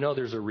returned. Do you know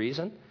there's a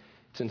reason?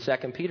 It's in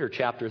 2 Peter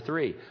chapter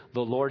 3.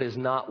 The Lord is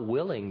not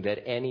willing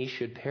that any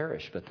should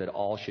perish, but that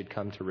all should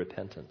come to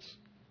repentance.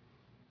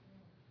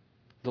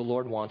 The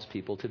Lord wants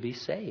people to be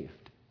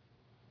saved.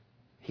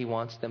 He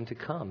wants them to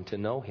come to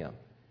know Him.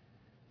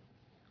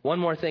 One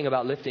more thing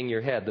about lifting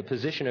your head. The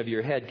position of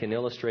your head can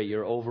illustrate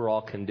your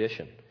overall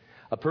condition.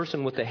 A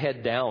person with the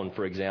head down,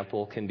 for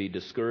example, can be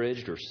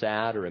discouraged or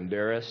sad or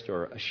embarrassed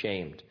or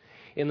ashamed.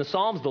 In the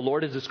Psalms, the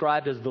Lord is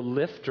described as the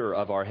lifter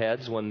of our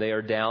heads when they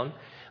are down.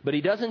 But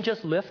He doesn't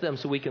just lift them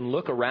so we can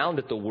look around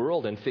at the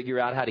world and figure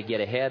out how to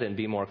get ahead and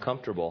be more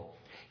comfortable.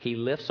 He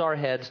lifts our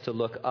heads to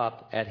look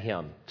up at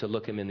Him, to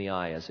look Him in the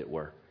eye, as it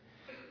were.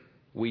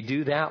 We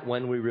do that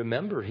when we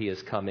remember He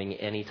is coming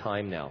any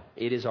time now.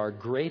 It is our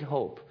great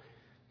hope.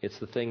 It's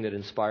the thing that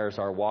inspires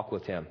our walk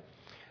with Him.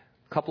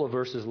 A couple of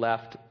verses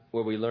left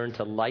where we learn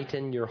to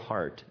lighten your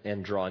heart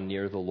and draw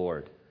near the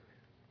Lord.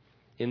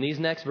 In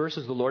these next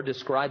verses, the Lord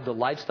described the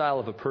lifestyle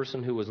of a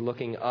person who was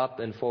looking up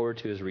and forward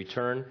to His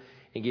return.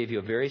 He gave you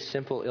a very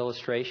simple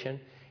illustration.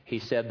 He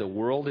said, the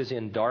world is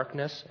in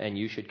darkness, and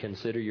you should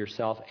consider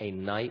yourself a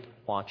night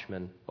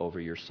watchman over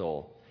your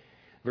soul.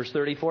 Verse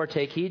 34,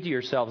 take heed to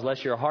yourselves,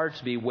 lest your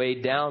hearts be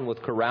weighed down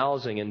with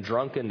carousing and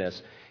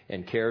drunkenness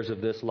and cares of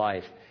this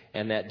life,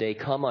 and that day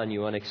come on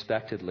you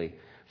unexpectedly.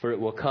 For it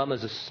will come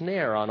as a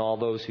snare on all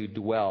those who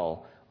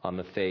dwell on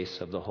the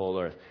face of the whole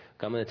earth.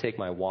 I'm going to take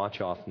my watch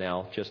off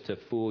now just to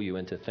fool you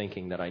into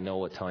thinking that I know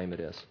what time it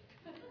is.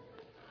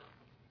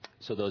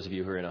 So those of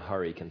you who are in a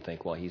hurry can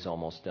think, well, he's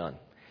almost done.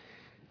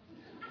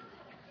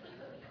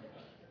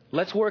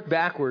 Let's work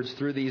backwards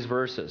through these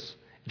verses.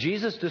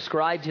 Jesus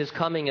described His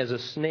coming as a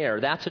snare.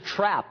 That's a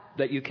trap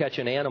that you catch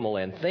an animal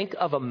in. Think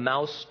of a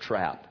mouse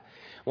trap.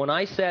 When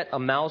I set a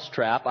mouse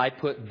trap, I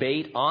put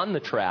bait on the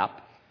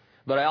trap,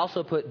 but I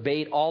also put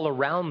bait all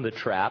around the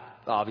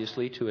trap,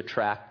 obviously, to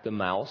attract the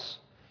mouse.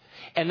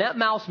 And that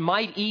mouse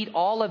might eat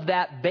all of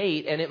that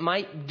bait, and it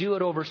might do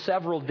it over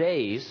several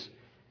days.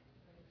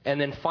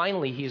 And then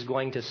finally, he's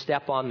going to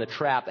step on the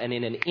trap, and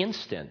in an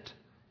instant,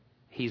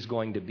 he's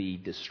going to be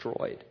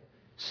destroyed.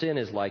 Sin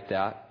is like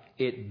that.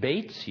 It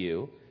baits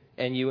you,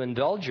 and you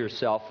indulge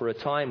yourself for a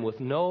time with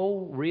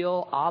no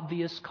real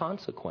obvious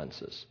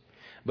consequences.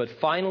 But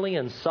finally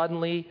and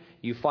suddenly,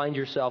 you find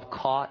yourself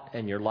caught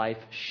and your life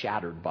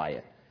shattered by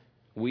it.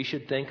 We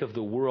should think of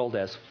the world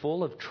as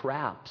full of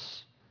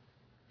traps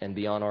and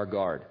be on our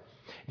guard.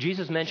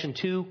 Jesus mentioned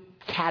two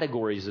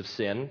categories of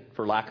sin,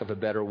 for lack of a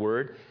better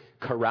word,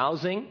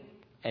 carousing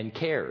and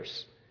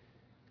cares.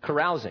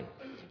 Carousing.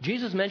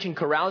 Jesus mentioned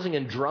carousing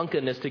and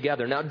drunkenness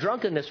together. Now,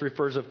 drunkenness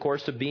refers, of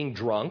course, to being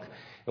drunk,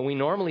 and we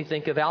normally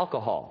think of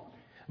alcohol.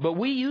 But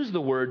we use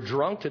the word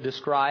drunk to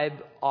describe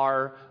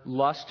our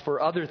lust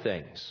for other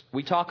things.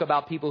 We talk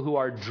about people who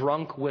are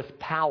drunk with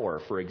power,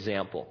 for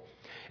example.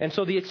 And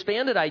so the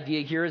expanded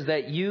idea here is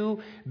that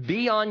you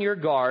be on your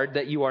guard,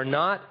 that you are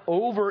not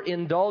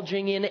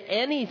overindulging in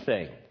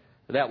anything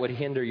that would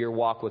hinder your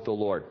walk with the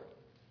Lord.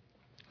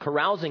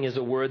 Carousing is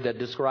a word that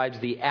describes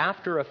the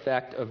after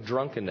effect of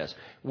drunkenness.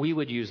 We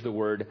would use the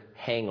word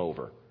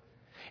hangover.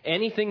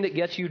 Anything that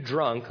gets you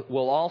drunk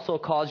will also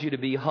cause you to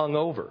be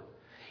hungover.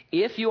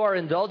 If you are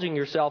indulging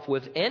yourself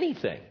with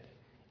anything,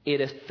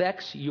 it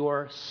affects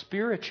your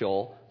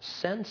spiritual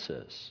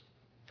senses.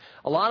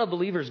 A lot of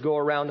believers go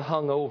around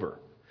hungover.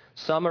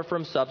 Some are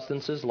from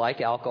substances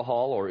like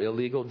alcohol or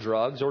illegal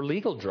drugs or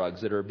legal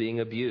drugs that are being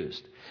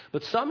abused.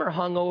 But some are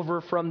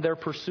hungover from their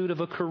pursuit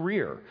of a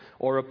career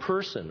or a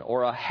person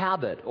or a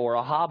habit or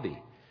a hobby.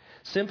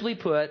 Simply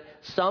put,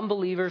 some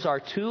believers are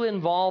too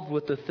involved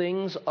with the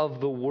things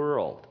of the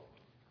world.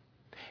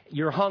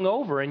 You're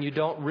hungover and you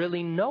don't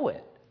really know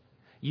it.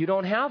 You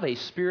don't have a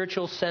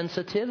spiritual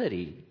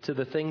sensitivity to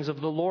the things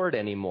of the Lord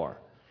anymore.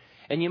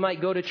 And you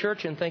might go to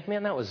church and think,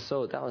 man, that was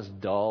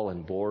dull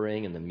and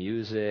boring, and the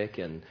music,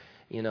 and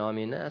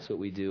that's what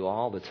we do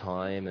all the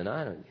time, and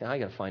I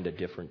got to find a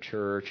different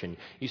church. And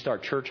you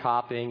start church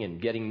hopping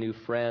and getting new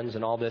friends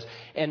and all this.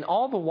 And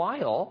all the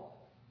while,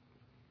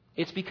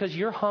 it's because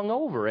you're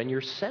hungover and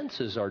your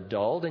senses are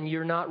dulled and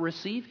you're not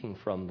receiving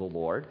from the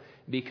Lord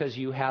because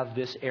you have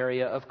this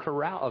area of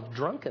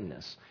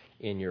drunkenness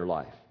in your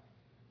life.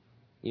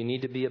 You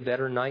need to be a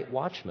better night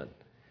watchman.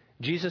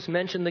 Jesus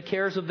mentioned the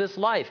cares of this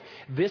life.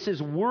 This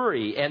is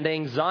worry and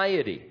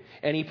anxiety.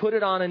 And he put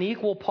it on an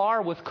equal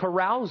par with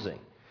carousing.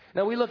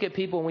 Now, we look at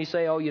people and we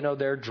say,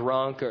 they're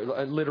drunk,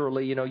 or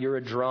literally, you're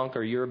a drunk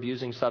or you're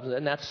abusing substance,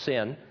 and that's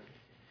sin.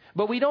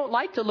 But we don't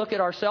like to look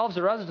at ourselves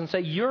or others and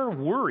say, you're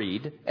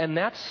worried, and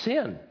that's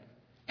sin.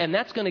 And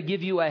that's going to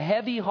give you a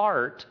heavy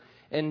heart.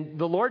 And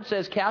the Lord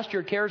says, cast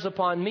your cares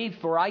upon me,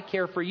 for I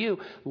care for you.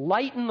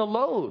 Lighten the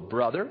load,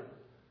 brother.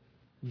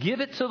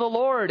 Give it to the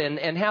Lord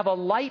and have a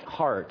light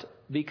heart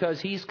because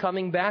he's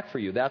coming back for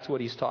you. That's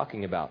what he's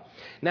talking about.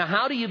 Now,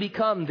 how do you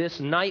become this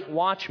night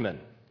watchman?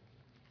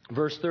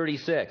 Verse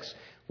 36,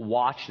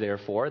 watch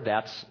therefore,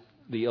 that's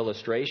the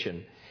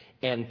illustration,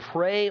 and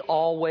pray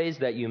always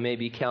that you may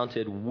be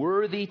counted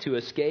worthy to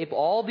escape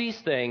all these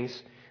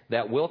things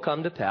that will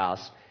come to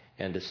pass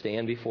and to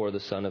stand before the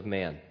Son of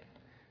Man.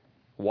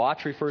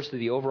 Watch refers to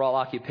the overall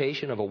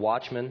occupation of a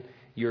watchman.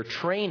 Your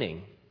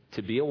training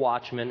to be a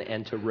watchman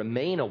and to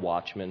remain a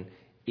watchman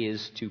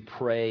is to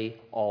pray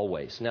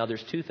always. Now,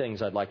 there's two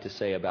things I'd like to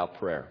say about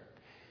prayer.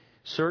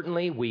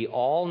 Certainly, we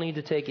all need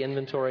to take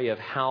inventory of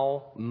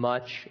how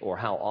much or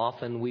how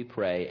often we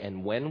pray.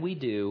 And when we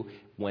do,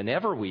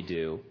 whenever we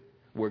do,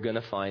 we're going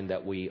to find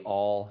that we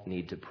all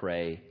need to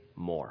pray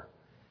more.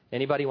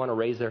 Anybody want to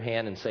raise their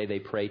hand and say they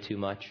pray too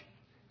much?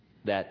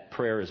 That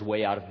prayer is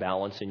way out of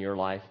balance in your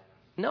life?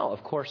 No,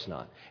 of course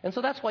not. And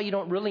so that's why you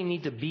don't really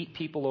need to beat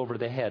people over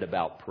the head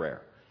about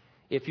prayer.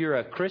 If you're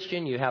a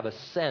Christian, you have a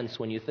sense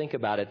when you think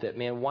about it that,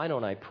 man, why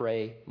don't I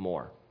pray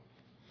more?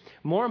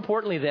 More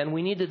importantly, then,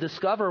 we need to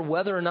discover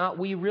whether or not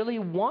we really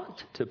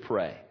want to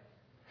pray.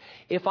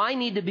 If I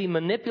need to be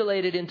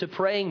manipulated into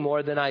praying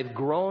more, then I've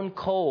grown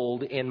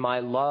cold in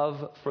my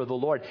love for the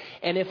Lord.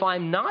 And if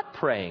I'm not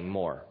praying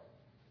more,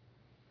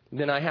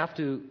 then I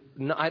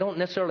don't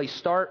necessarily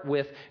start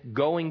with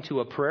going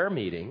to a prayer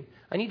meeting.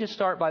 I need to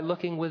start by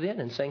looking within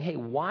and saying, hey,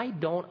 why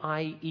don't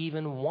I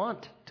even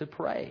want to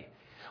pray?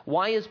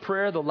 Why is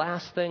prayer the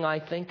last thing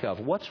I think of?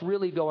 What's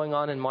really going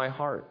on in my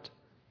heart?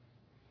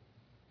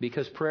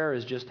 Because prayer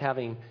is just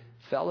having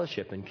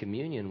fellowship and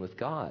communion with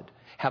God.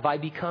 Have I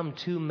become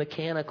too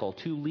mechanical,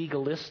 too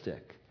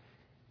legalistic?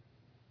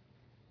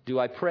 Do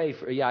I pray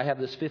I have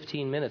this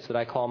 15 minutes that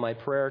I call my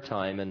prayer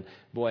time, and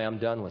boy, I'm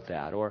done with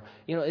that. Or,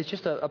 it's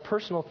just a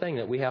personal thing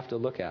that we have to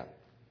look at.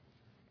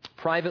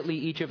 Privately,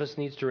 each of us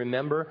needs to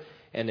remember,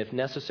 and if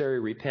necessary,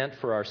 repent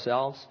for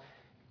ourselves.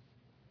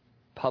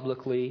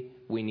 Publicly,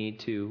 we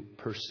need to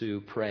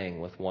pursue praying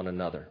with one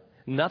another.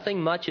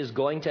 Nothing much is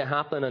going to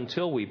happen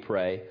until we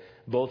pray,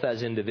 both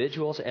as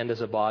individuals and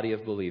as a body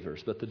of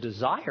believers. But the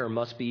desire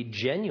must be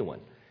genuine.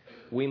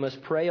 We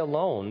must pray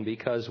alone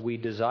because we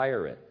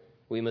desire it.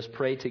 We must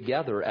pray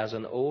together as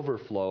an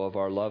overflow of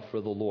our love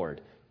for the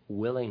Lord,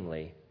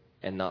 willingly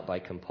and not by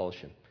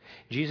compulsion.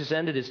 Jesus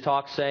ended his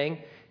talk saying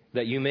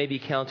that you may be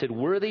counted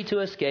worthy to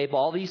escape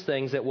all these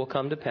things that will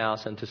come to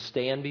pass and to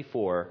stand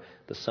before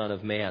the Son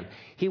of Man.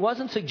 He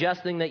wasn't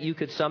suggesting that you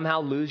could somehow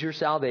lose your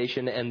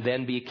salvation and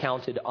then be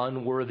counted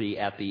unworthy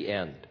at the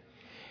end.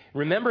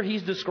 Remember,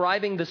 he's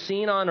describing the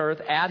scene on earth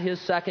at his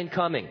second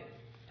coming.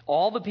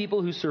 All the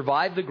people who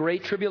survived the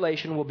Great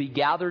Tribulation will be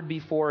gathered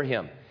before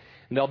him.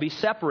 And they'll be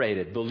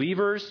separated,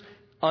 believers,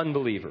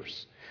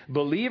 unbelievers.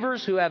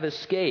 Believers who have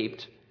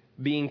escaped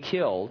being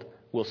killed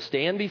will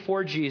stand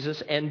before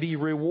Jesus and be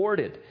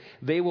rewarded.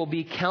 They will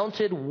be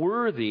counted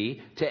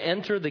worthy to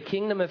enter the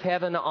kingdom of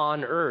heaven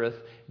on earth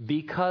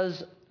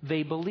because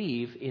they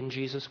believe in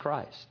Jesus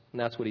Christ. And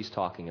that's what he's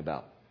talking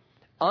about.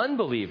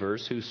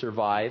 Unbelievers who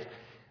survive,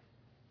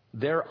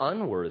 they're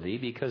unworthy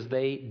because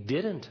they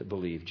didn't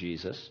believe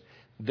Jesus.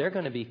 They're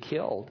going to be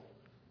killed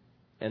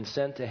and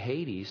sent to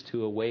Hades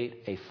to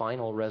await a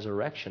final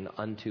resurrection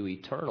unto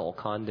eternal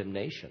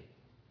condemnation.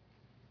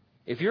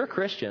 If you're a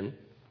Christian,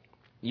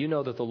 you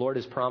know that the Lord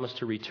has promised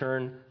to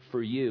return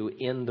for you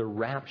in the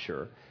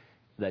rapture.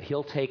 that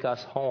He'll take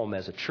us home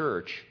as a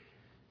church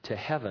to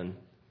heaven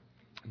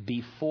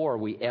before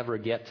we ever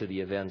get to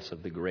the events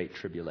of the Great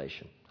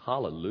Tribulation.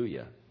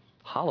 Hallelujah.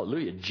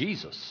 Hallelujah.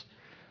 Jesus.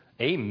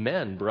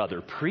 Amen,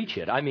 brother. Preach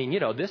it. I mean,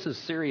 this is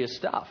serious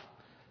stuff.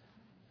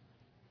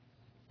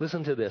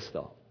 Listen to this,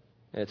 though.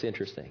 It's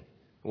interesting.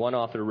 One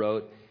author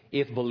wrote,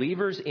 if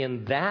believers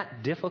in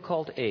that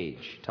difficult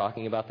age,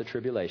 talking about the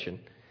tribulation,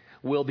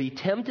 will be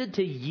tempted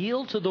to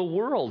yield to the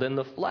world and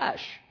the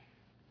flesh,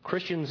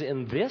 Christians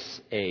in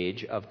this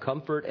age of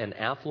comfort and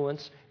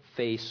affluence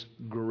face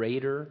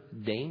greater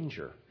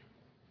danger.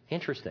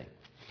 Interesting.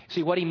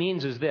 See, what he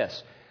means is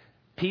this.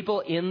 People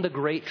in the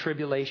Great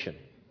Tribulation,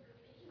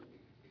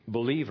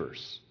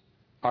 believers,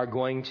 are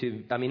going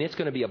to, it's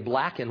going to be a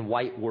black and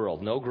white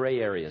world. No gray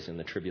areas in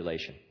the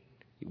tribulation.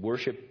 You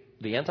worship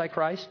the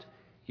Antichrist,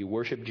 you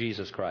worship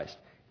Jesus Christ.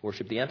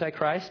 Worship the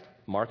Antichrist,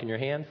 mark in your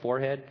hand,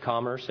 forehead,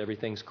 commerce,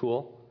 everything's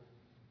cool.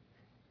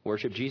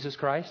 Worship Jesus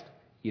Christ,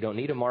 you don't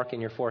need a mark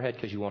in your forehead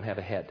because you won't have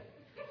a head.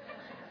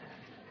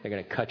 They're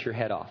going to cut your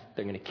head off.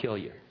 They're going to kill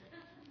you.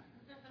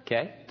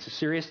 Okay? It's a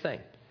serious thing.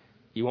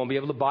 You won't be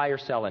able to buy or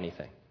sell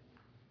anything.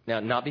 Now,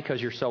 not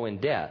because you're so in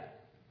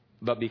debt,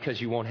 but because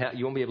you won't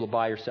be able to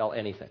buy or sell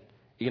anything.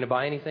 You going to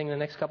buy anything in the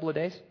next couple of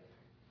days?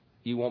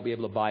 You won't be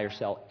able to buy or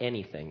sell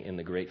anything in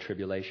the Great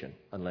Tribulation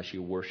unless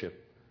you worship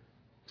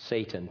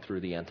Satan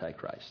through the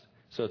Antichrist.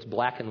 So it's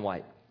black and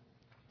white.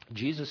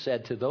 Jesus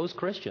said to those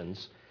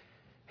Christians,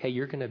 hey,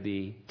 you're going to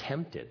be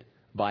tempted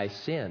by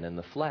sin and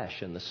the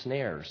flesh and the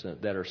snares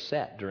that are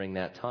set during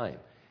that time.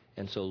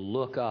 And so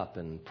look up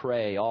and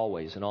pray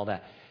always and all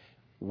that.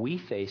 We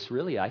face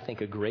really, I think,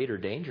 a greater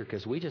danger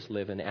because we just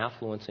live in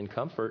affluence and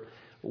comfort.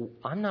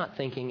 I'm not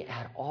thinking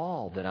at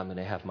all that I'm going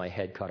to have my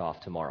head cut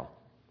off tomorrow.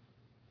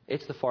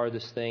 It's the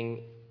farthest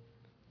thing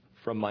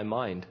from my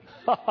mind.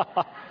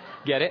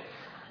 Get it?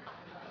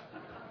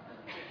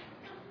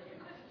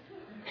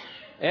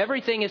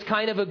 Everything is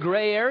kind of a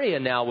gray area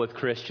now with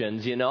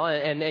Christians,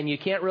 and you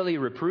can't really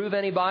reprove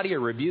anybody or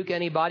rebuke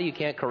anybody. You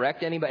can't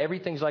correct anybody.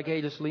 Everything's like,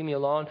 hey, just leave me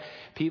alone.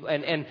 People,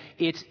 and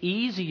it's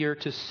easier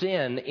to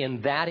sin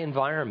in that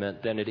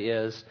environment than it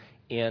is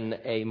in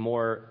a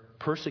more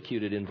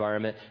persecuted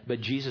environment.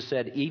 But Jesus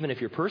said, even if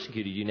you're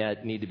persecuted, you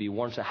need to be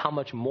warned. So how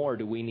much more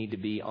do we need to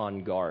be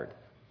on guard?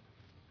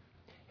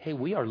 Hey,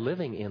 we are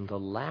living in the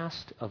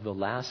last of the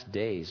last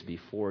days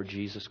before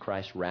Jesus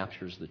Christ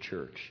raptures the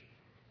church.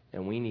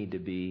 And we need to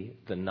be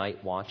the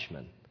night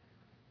watchman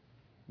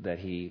that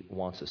He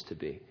wants us to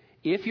be.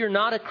 If you're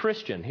not a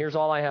Christian, here's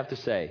all I have to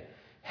say.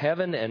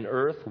 Heaven and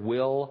earth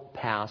will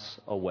pass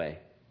away.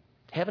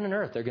 Heaven and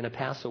earth, they're going to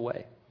pass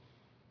away.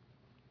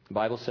 The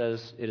Bible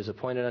says it is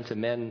appointed unto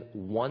men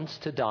once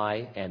to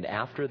die, and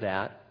after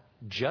that,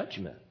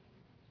 judgment.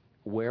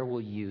 Where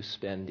will you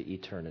spend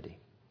eternity?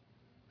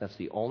 That's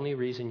the only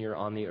reason you're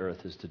on the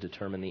earth, is to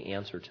determine the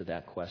answer to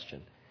that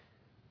question.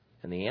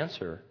 And the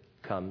answer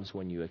comes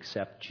when you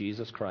accept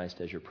Jesus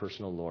Christ as your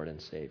personal Lord and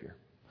Savior.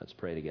 Let's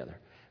pray together.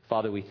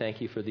 Father, we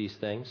thank You for these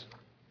things.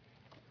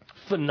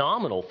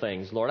 Phenomenal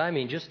things, Lord.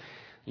 Just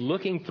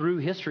looking through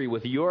history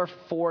with Your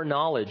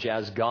foreknowledge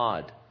as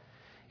God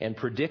and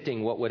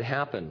predicting what would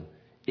happen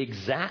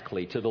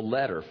exactly to the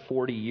letter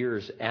 40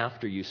 years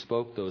after You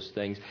spoke those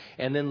things.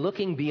 And then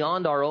looking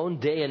beyond our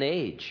own day and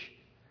age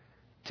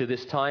to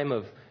this time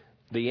of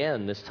the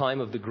end, this time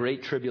of the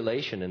Great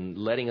Tribulation, and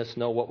letting us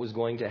know what was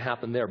going to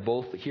happen there,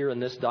 both here in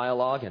this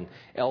dialogue and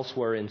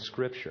elsewhere in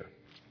Scripture.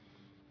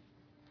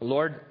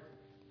 Lord,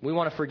 we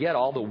want to forget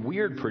all the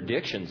weird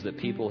predictions that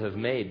people have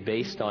made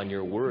based on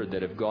Your word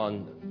that have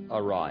gone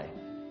awry,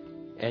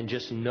 and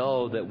just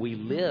know that we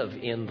live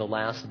in the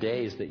last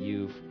days that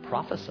You've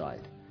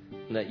prophesied,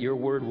 and that Your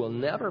word will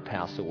never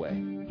pass away.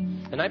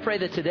 And I pray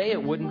that today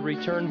it wouldn't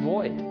return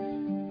void,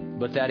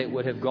 but that it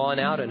would have gone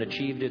out and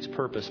achieved its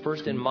purpose,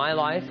 first in my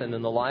life and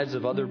in the lives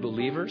of other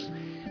believers,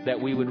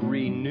 that we would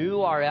renew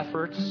our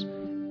efforts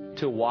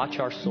to watch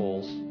our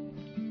souls,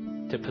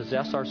 to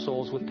possess our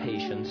souls with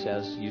patience,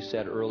 as You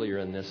said earlier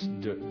in this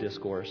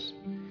discourse,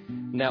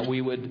 and that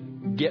we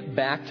would get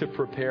back to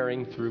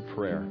preparing through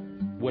prayer.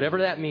 Whatever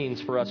that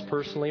means for us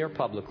personally or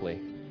publicly,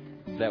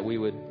 that we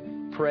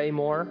would pray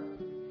more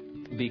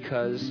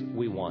because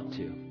we want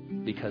to,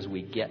 because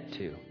we get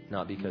to,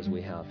 not because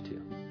we have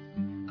to.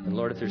 And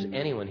Lord, if there's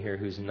anyone here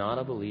who's not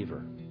a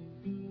believer,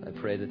 I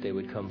pray that they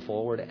would come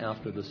forward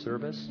after the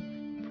service.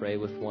 Pray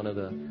with one of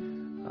the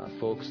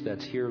folks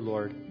that's here,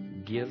 Lord.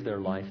 Give their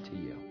life to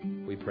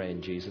You. We pray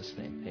in Jesus'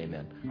 name.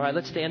 Amen. All right,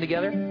 let's stand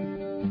together.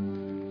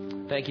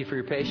 Thank you for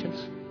your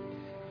patience.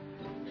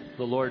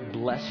 The Lord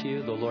bless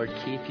you. The Lord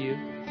keep you.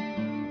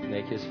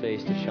 Make His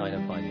face to shine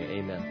upon you.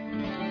 Amen.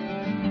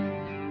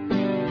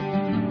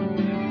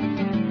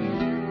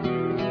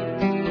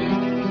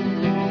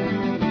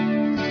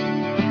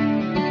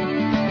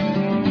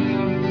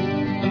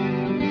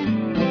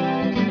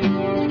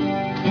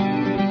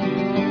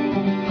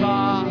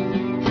 God,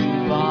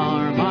 You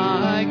are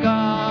my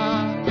God.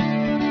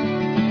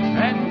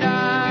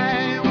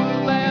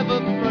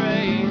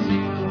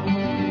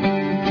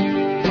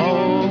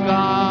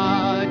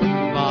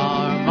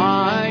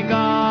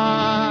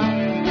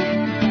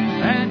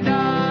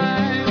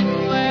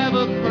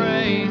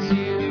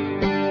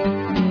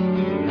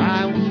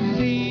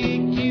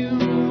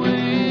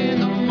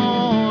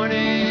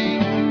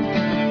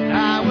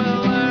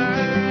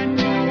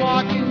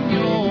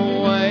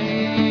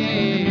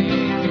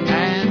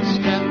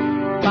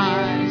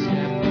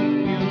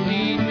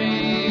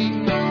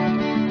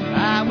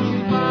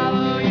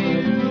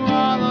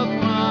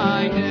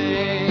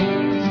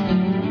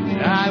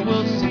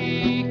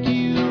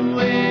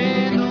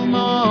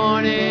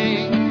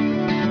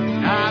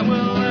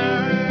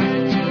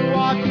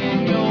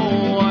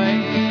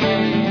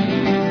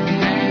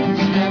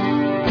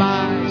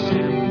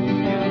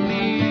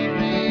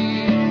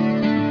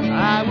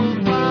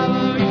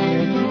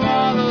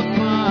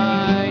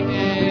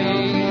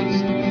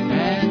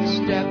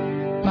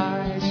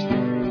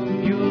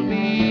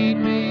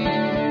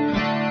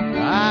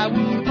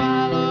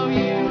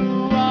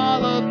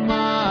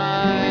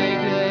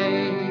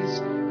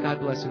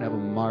 grace and have a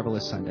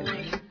marvelous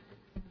Sunday.